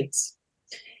same traits.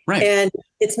 right. And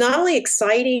it's not only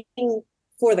exciting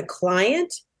for the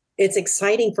client, it's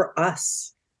exciting for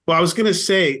us. Well, I was going to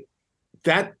say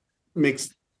that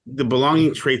makes the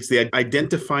belonging traits, the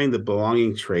identifying the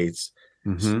belonging traits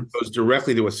Mhm. goes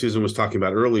directly to what Susan was talking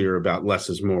about earlier about less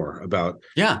is more, about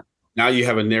Yeah. now you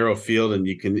have a narrow field and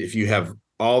you can, if you have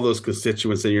all those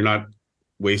constituents, then you're not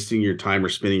wasting your time or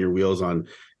spinning your wheels on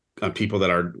people that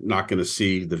are not going to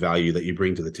see the value that you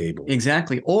bring to the table.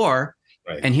 Exactly. Or,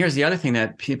 Right. and here's the other thing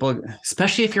that people,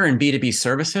 especially if you're in B2B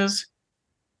services,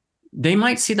 they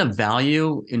might see the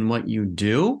value in what you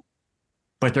do,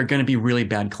 but they're going to be really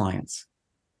bad clients.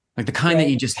 Like the kind that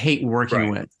you just hate working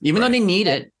Right. with, even though they need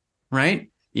it, right?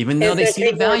 Even though It's they gonna see the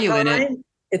take more value in it, time,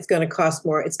 it's going to cost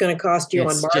more. It's going to cost you on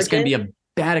it's margin. just going to be a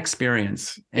bad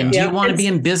experience. And Yeah. do you Yeah. want to be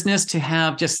in business to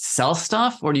have just sell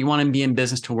stuff, or do you want to be in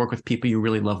business to work with people you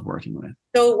really love working with?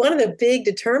 So one of the big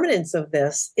determinants of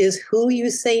this is who you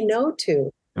say no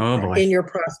to Oh boy. in your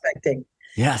prospecting.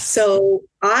 Yes. So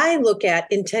I look at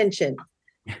intention.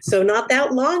 So not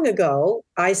that long ago,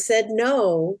 I said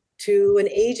no to an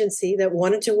agency that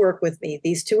wanted to work with me.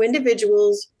 These two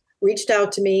individuals reached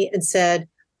out to me and said,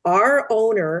 our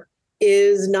owner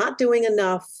is not doing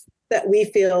enough that we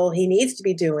feel he needs to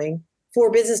be doing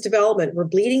for business development. We're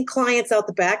bleeding clients out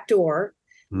the back door.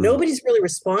 Mm. Nobody's really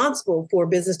responsible for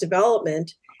business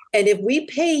development. And if we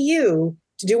pay you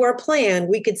to do our plan,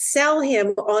 we could sell him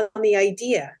on the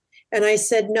idea. And I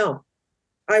said, no,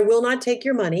 I will not take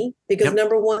your money because Yep.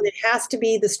 number one,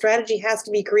 the strategy has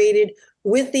to be created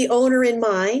with the owner in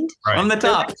mind. Right. On the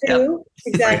top. Number Yep. two, Right.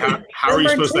 exactly. How are you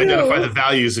Number supposed to identify two, the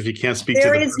values if you can't speak to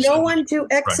there the is person? no one to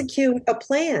execute a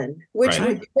plan, which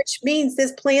Right. which means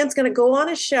this plan's going to go on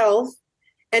a shelf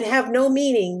and have no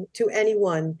meaning to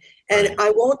anyone. And Right.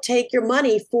 I won't take your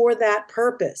money for that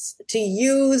purpose, to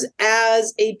use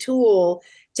as a tool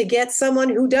to get someone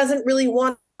who doesn't really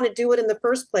want to do it in the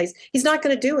first place. He's not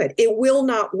going to do it. It will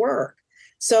not work.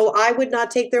 So I would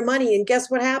not take their money. And guess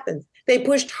what happened? They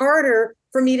pushed harder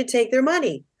for me to take their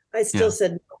money. I still Yeah.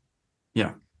 said no.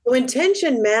 Yeah. So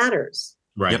intention matters.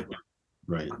 Right. Yep.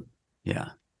 Right. Yeah.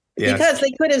 Yes. Because they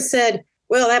could have said,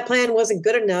 well, that plan wasn't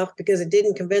good enough because it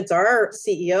didn't convince our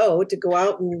CEO to go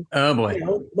out and Oh boy.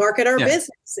 market our Yeah.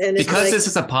 business. And it's Because like, this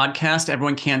is a podcast,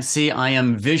 everyone can't see. I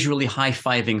am visually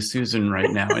high-fiving Susan right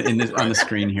now on the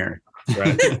screen here.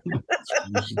 Right.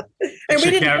 and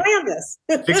we didn't plan this.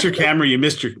 Fix your camera. You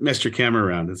missed your camera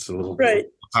around. It's a little Right.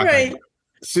 talk Right.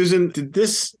 Susan, did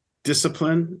this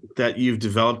discipline that you've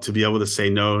developed to be able to say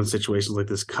no in situations like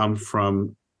this come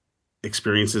from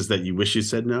experiences that you wish you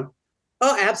said no?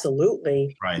 Oh,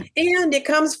 absolutely. Right. And it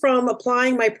comes from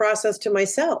applying my process to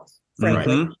myself,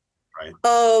 frankly. Mhm. Right.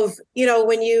 Of,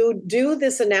 when you do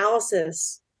this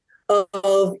analysis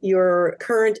of your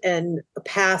current and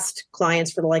past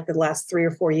clients for the last 3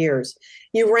 or 4 years,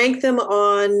 you rank them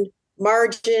on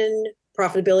margin,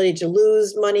 profitability. Did you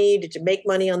lose money? Did you make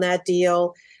money on that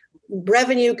deal?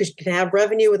 Revenue, because you can have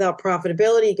revenue without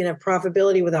profitability. You can have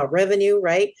profitability without revenue,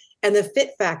 right? And the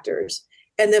fit factors.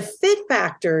 And the fit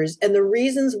factors and the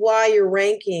reasons why you're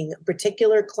ranking a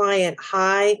particular client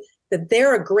high, that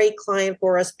they're a great client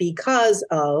for us because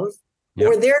of,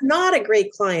 or they're not a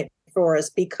great client for us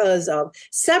because of,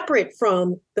 separate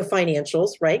from the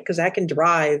financials, right? Because that can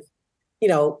drive,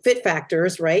 fit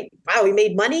factors, right? Wow, we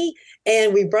made money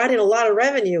and we brought in a lot of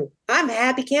revenue. I'm a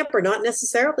happy camper, not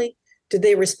necessarily. Do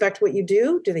they respect what you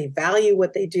do? Do they value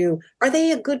what they do? Are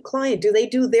they a good client? Do they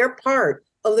do their part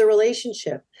of the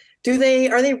relationship? Are they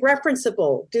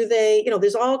referenceable? Do they,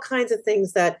 there's all kinds of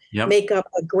things that make up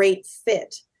a great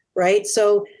fit, right?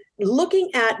 So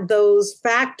looking at those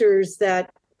factors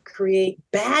that create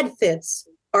bad fits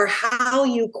are how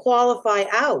you qualify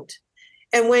out.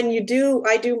 And when I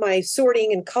do my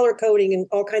sorting and color coding and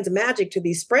all kinds of magic to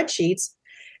these spreadsheets,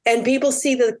 and people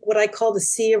see what I call the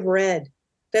sea of red.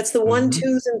 That's the 1,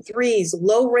 2s, and 3s,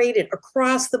 low rated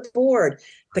across the board.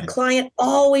 The client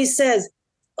always says,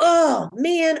 oh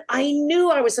man, I knew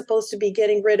I was supposed to be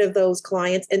getting rid of those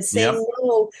clients and saying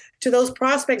no to those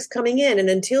prospects coming in. And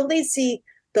until they see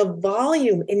the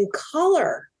volume in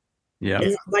color,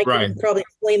 and Mike can probably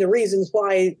explain the reasons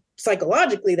why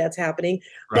psychologically that's happening,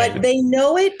 but they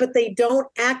know it, but they don't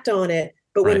act on it.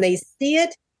 But when they see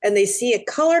it and they see it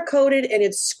color coded and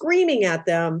it's screaming at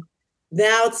them,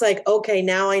 now it's like, okay,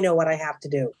 now I know what I have to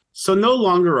do. So no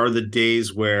longer are the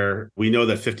days where we know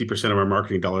that 50% of our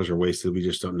marketing dollars are wasted. We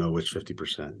just don't know which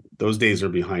 50%. Those days are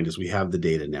behind us. We have the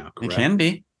data now, correct? It can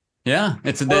be. Yeah.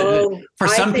 For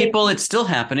some people, it's still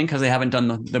happening because they haven't done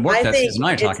the work that Susan and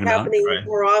I are talking about. It's happening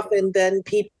more often than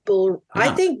people. Yeah.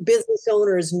 I think business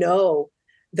owners know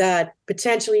that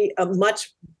potentially a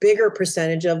much bigger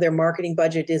percentage of their marketing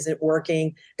budget isn't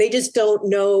working. They just don't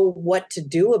know what to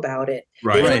do about it.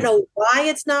 They don't know why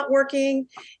it's not working.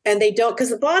 And they don't, because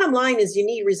the bottom line is you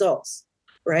need results,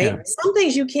 right? Yeah. Some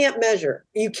things you can't measure.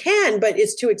 You can, but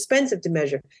it's too expensive to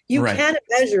measure. You can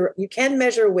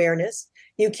measure awareness.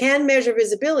 You can measure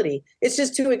visibility. It's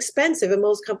just too expensive, and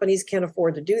most companies can't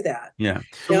afford to do that. Yeah.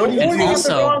 Or they have the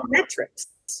wrong metrics.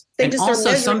 They just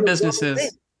also some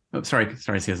businesses. Oh, sorry,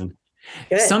 Susan.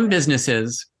 Some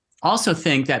businesses also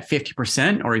think that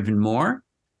 50% or even more,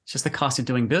 it's just the cost of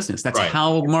doing business. That's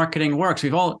how marketing works.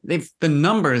 The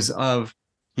numbers of,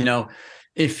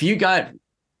 if you got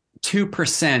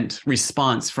 2%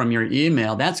 response from your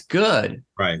email, that's good.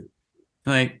 Right.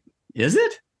 Like, is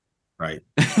it? Right.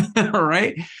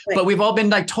 right. But we've all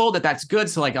been told that that's good.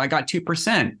 So I got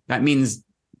 2%. That means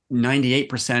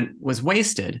 98% was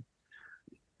wasted.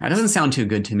 That doesn't sound too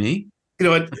good to me. You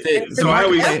know what?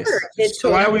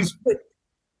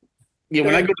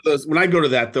 When I go to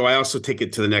that though, I also take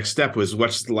it to the next step was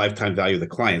what's the lifetime value of the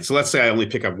client. So let's say I only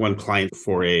pick up one client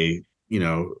for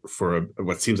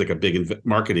what seems like a big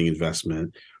marketing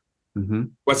investment. Mm-hmm.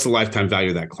 What's the lifetime value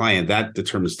of that client? That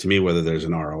determines to me whether there's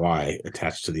an ROI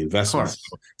attached to the investment.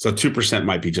 So 2%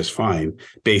 might be just fine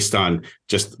based on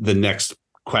just the next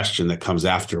question that comes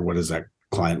after. What does that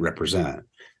client represent?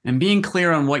 And being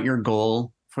clear on what your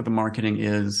goal for the marketing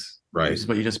is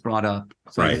what you just brought up.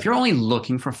 So if you're only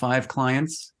looking for 5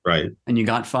 clients, and you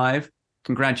got 5,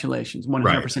 congratulations,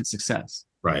 100% success.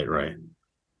 Right.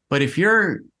 But if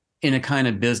you're in a kind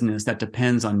of business that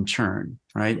depends on churn,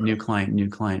 new client,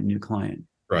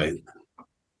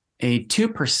 a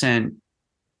 2%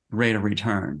 rate of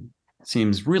return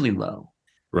seems really low.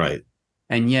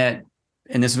 And yet,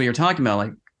 and this is what you're talking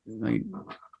about, like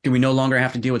do we no longer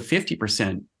have to deal with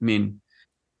 50%? I mean,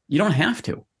 you don't have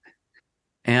to.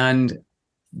 And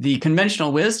the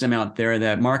conventional wisdom out there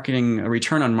that a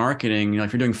return on marketing,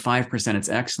 if you're doing 5%, it's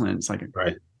excellent. It's like,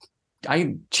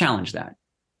 I challenge that.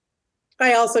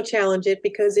 I also challenge it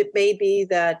because it may be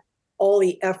that all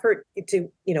the effort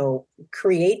to,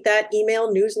 create that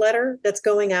email newsletter that's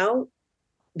going out,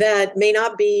 that may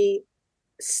not be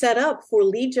set up for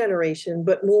lead generation,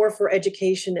 but more for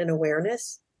education and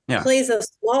awareness, plays a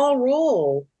small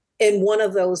role in one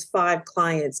of those 5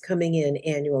 clients coming in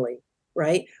annually,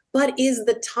 right? But is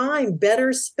the time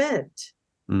better spent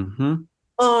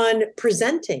on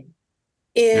presenting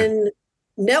in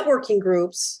networking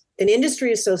groups, in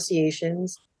industry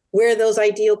associations, where those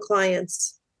ideal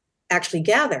clients actually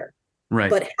gather. Right.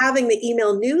 But having the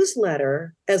email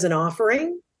newsletter as an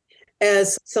offering,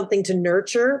 as something to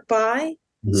nurture by.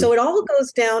 Mhm. So it all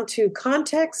goes down to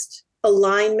context,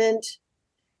 alignment,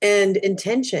 and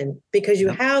intention, because you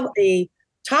have a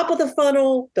top of the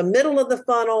funnel, the middle of the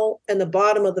funnel, and the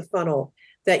bottom of the funnel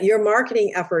that your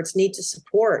marketing efforts need to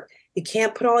support. You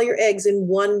can't put all your eggs in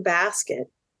one basket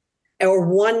or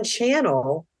one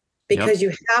channel, because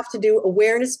you have to do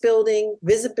awareness building,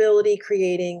 visibility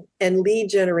creating, and lead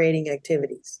generating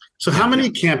activities. So how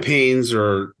many campaigns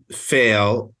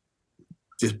fail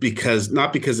just because,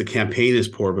 not because the campaign is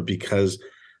poor, but because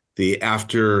the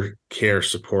aftercare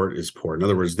support is poor? In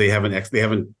other words, they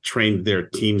haven't trained their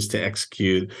teams to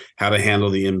execute, how to handle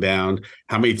the inbound.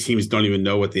 How many teams don't even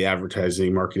know what the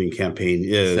advertising marketing campaign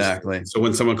is? Exactly. So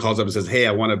when someone calls up and says, "Hey,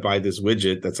 I want to buy this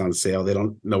widget that's on sale," they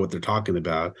don't know what they're talking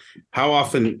about. How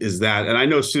often is that? And I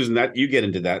know, Susan, that you get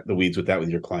into the weeds with that with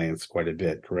your clients quite a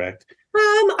bit, correct?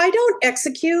 I don't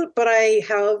execute, but I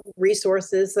have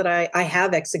resources that I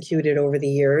have executed over the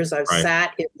years. I've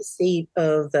sat in the seat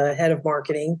of the head of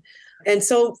marketing. And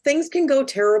so things can go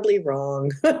terribly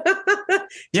wrong,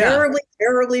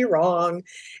 terribly wrong.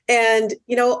 And,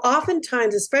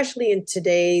 oftentimes, especially in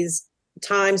today's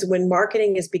times when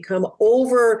marketing has become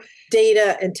over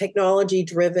data and technology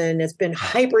driven, it's been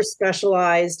hyper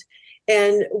specialized.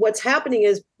 And what's happening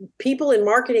is people in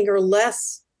marketing are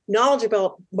less knowledgeable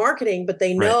about marketing, but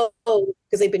they know,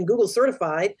 because they've been Google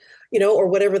certified, or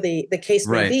whatever the case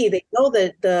may be. They know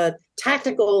that the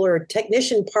tactical or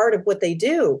technician part of what they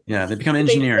do. Yeah, they become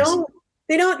engineers.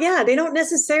 They don't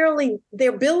necessarily,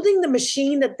 they're building the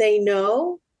machine that they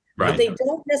know, but they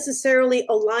don't necessarily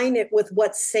align it with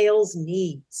what sales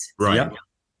needs. Right. Yep.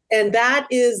 And that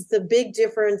is the big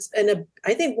difference. And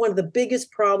I think one of the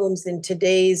biggest problems in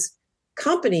today's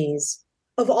companies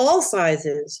of all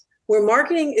sizes, where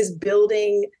marketing is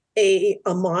building a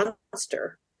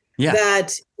monster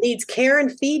that needs care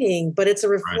and feeding, but it's a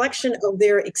reflection of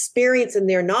their experience and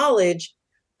their knowledge,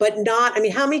 but not,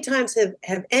 how many times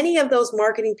have any of those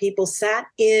marketing people sat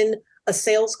in a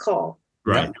sales call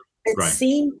and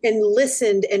seen and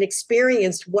listened and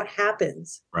experienced what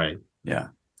happens? Right. Yeah.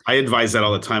 I advise that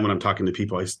all the time when I'm talking to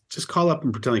people. I just call up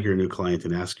and pretend like you're a new client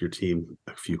and ask your team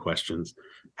a few questions.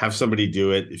 Have somebody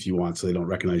do it if you want, so they don't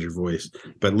recognize your voice.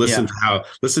 But listen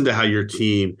to how your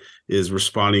team is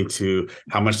responding to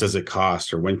how much does it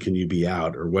cost, or when can you be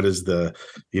out, or why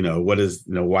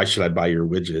should I buy your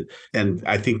widget? And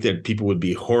I think that people would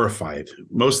be horrified.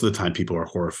 Most of the time, people are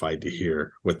horrified to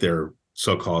hear what their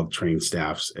so-called trained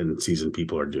staffs and seasoned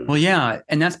people are doing. Well, yeah,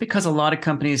 and that's because a lot of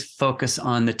companies focus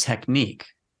on the technique,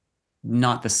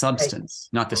 not the substance,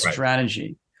 not the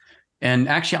strategy. And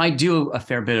actually, I do a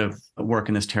fair bit of work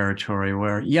in this territory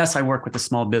where, yes, I work with the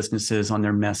small businesses on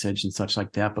their message and such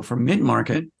like that. But for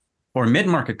mid-market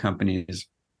companies,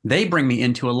 they bring me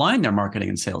in to align their marketing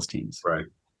and sales teams. Right.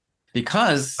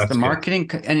 Because the marketing,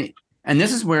 and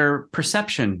this is where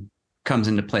perception comes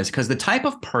into place, because the type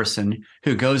of person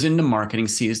who goes into marketing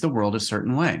sees the world a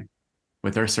certain way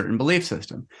with their certain belief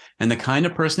system. And the kind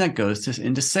of person that goes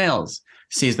into sales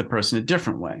sees the person a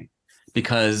different way,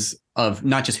 because of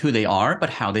not just who they are, but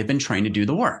how they've been trained to do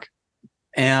the work.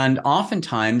 And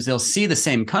oftentimes they'll see the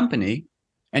same company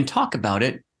and talk about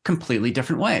it completely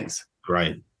different ways.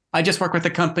 Right. I just worked with a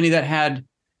company that had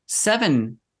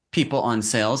 7 people on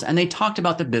sales, and they talked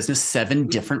about the business 7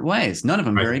 different ways. None of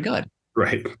them very good.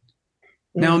 Right.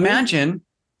 Now imagine,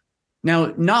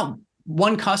 not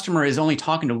one customer is only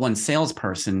talking to one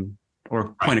salesperson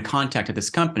or point of contact at this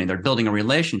company. They're building a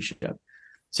relationship.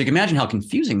 So you can imagine how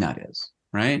confusing that is,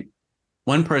 right?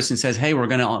 One person says, "Hey,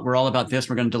 we're all about this.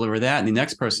 We're going to deliver that." And the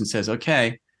next person says,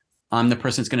 "Okay, I'm the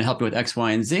person that's going to help you with X,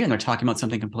 Y, and Z." And they're talking about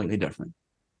something completely different.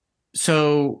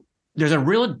 So there's a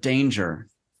real danger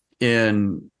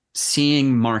in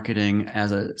seeing marketing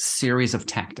as a series of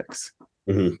tactics.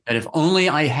 Mm-hmm. That if only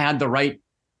I had the right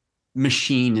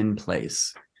machine in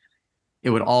place,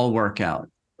 it would all work out.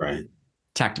 Right.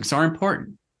 Tactics are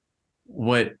important.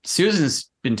 What Susan's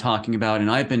been talking about, and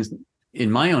I've been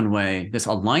in my own way, this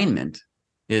alignment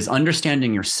is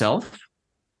understanding yourself,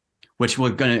 which we're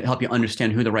going to help you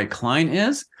understand who the right client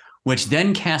is, which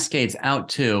then cascades out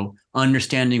to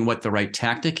understanding what the right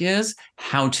tactic is,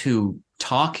 how to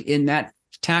talk in that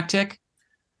tactic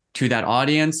to that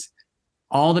audience.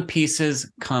 All the pieces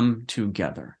come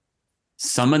together.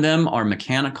 Some of them are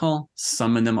mechanical,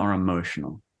 some of them are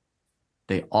emotional.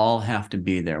 They all have to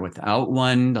be there. Without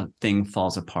one, the thing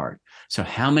falls apart. So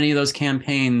how many of those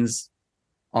campaigns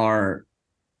are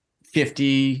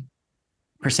 50%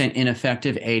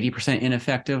 ineffective, 80%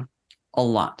 ineffective? A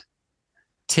lot.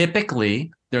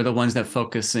 Typically, They're the ones that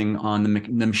focusing on the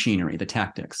machinery, the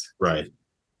tactics. Right.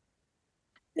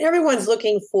 Everyone's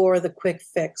looking for the quick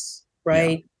fix,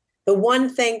 right? Yeah. The one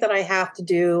thing that I have to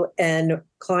do, and new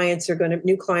clients are going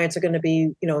to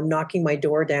be, knocking my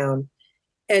door down.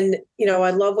 And,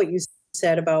 I love what you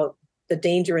said about the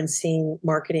danger in seeing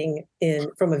marketing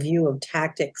from a view of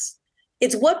tactics.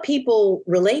 It's what people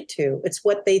relate to. It's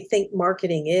what they think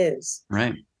marketing is.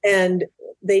 Right. And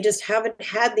they just haven't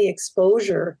had the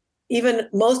exposure. Even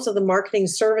most of the marketing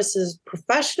services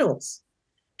professionals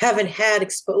haven't had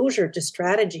exposure to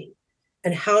strategy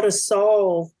and how to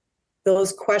solve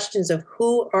those questions of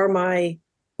who are my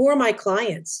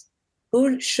clients?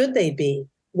 Who should they be?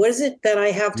 What is it that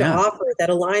I have to offer that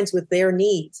aligns with their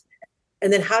needs?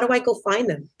 And then how do I go find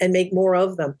them and make more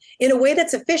of them in a way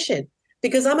that's efficient?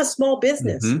 Because I'm a small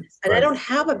business and I don't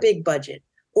have a big budget,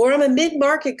 or I'm a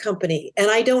mid-market company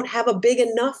and I don't have a big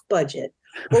enough budget,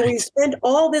 or we spend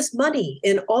all this money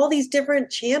in all these different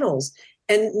channels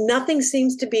and nothing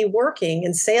seems to be working.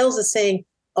 And sales is saying,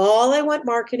 all I want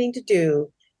marketing to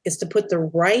do is to put the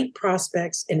right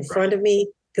prospects in front of me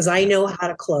because I know how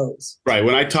to close. Right.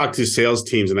 When I talk to sales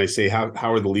teams and I say, how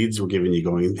are the leads we're giving you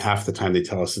going? Half the time they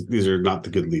tell us these are not the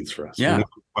good leads for us. Yeah. We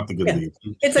want the good leads.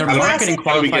 It's a marketing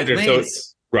qualified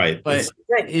leads. Right. But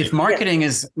if marketing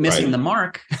is missing the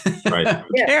mark, who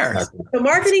cares? So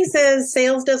marketing says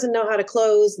sales doesn't know how to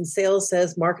close, and sales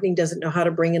says marketing doesn't know how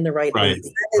to bring in the right leads.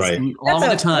 That's all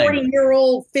the time.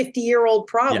 40-year-old, 50-year-old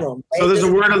problem. Yeah. Right? So there's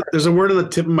a word on the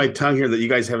tip of my tongue here that you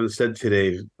guys haven't said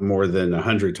today more than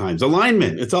 100 times.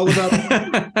 Alignment. It's all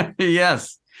about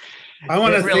yes. I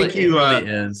want to thank you. It really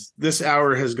is. This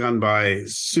hour has gone by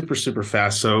super, super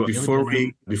fast. So before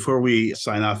we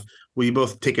sign off, will you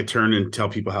both take a turn and tell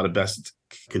people how to best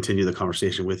continue the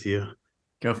conversation with you?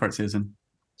 Go for it, Susan.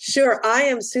 Sure. I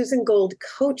am Susan Gold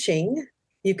Coaching.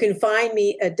 You can find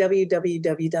me at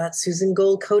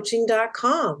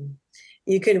www.susangoldcoaching.com.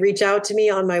 You can reach out to me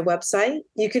on my website.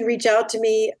 You can reach out to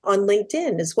me on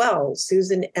LinkedIn as well,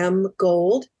 Susan M.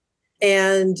 Gold.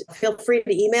 And feel free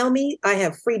to email me. I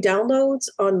have free downloads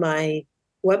on my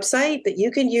website that you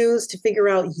can use to figure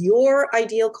out your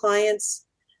ideal clients,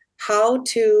 how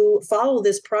to follow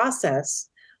this process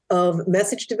of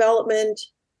message development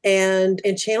and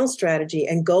channel strategy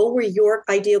and go where your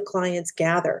ideal clients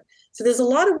gather. So there's a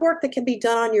lot of work that can be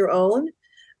done on your own.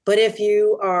 But if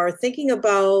you are thinking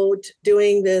about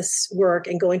doing this work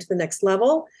and going to the next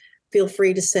level, feel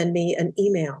free to send me an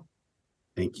email.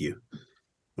 Thank you.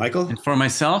 Michael? And for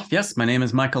myself, yes, my name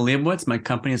is Michael Leibowitz. My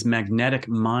company is Magnetic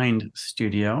Mind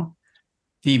Studio.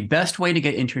 The best way to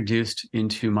get introduced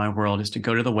into my world is to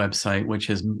go to the website, which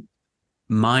is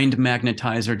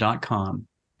mindmagnetizer.com.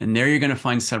 And there you're going to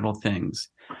find several things.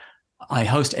 I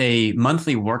host a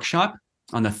monthly workshop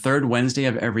on the third Wednesday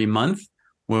of every month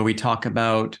where we talk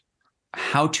about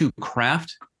how to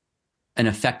craft an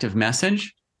effective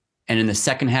message. And in the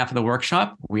second half of the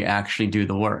workshop, we actually do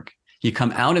the work. You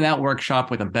come out of that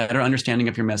workshop with a better understanding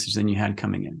of your message than you had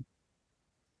coming in.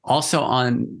 Also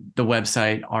on the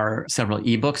website are several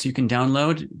ebooks you can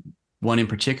download. One in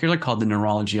particular called The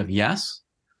Neurology of Yes,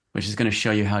 which is going to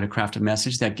show you how to craft a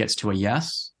message that gets to a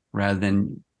yes rather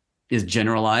than is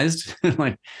generalized,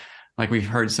 like we've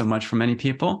heard so much from many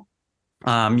people.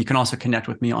 You can also connect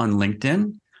with me on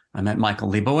LinkedIn. I'm at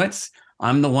Michael Leibowitz.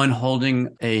 I'm the one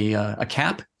holding a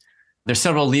cap. There's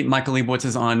several Michael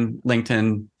Leibowitzes on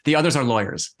LinkedIn. The others are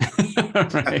lawyers,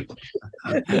 right?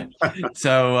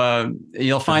 So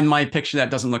you'll find my picture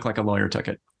that doesn't look like a lawyer took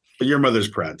it. But your mother's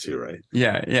proud too, right?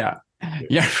 Yeah,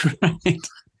 right.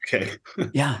 Okay.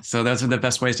 Yeah, so those are the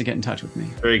best ways to get in touch with me.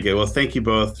 Very good. Well, thank you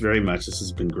both very much. This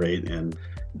has been great, and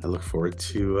I look forward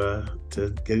to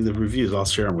getting the reviews. I'll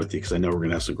share them with you because I know we're going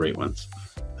to have some great ones.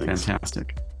 Thanks.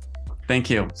 Fantastic.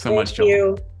 Thank you so much,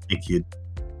 Joel. Thank you.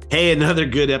 Hey, another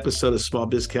good episode of Small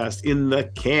Bizcast in the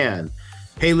can.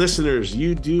 Hey, listeners,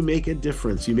 you do make a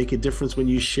difference. You make a difference when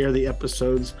you share the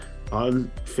episodes on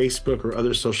Facebook or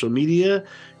other social media.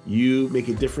 You make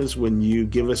a difference when you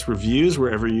give us reviews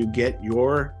wherever you get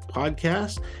your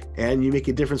podcast. And you make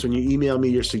a difference when you email me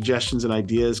your suggestions and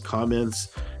ideas, comments,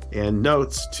 and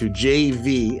notes to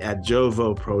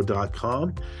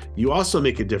jv@jovopro.com. You also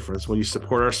make a difference when you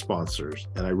support our sponsors,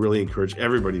 and I really encourage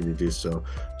everybody to do so.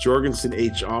 Jorgensen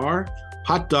HR,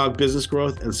 Hot Dog Business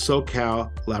Growth, and SoCal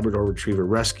Labrador Retriever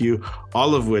Rescue,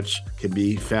 all of which can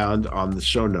be found on the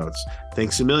show notes.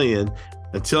 Thanks a million.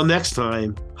 Until next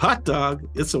time, hot dog,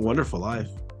 it's a wonderful life.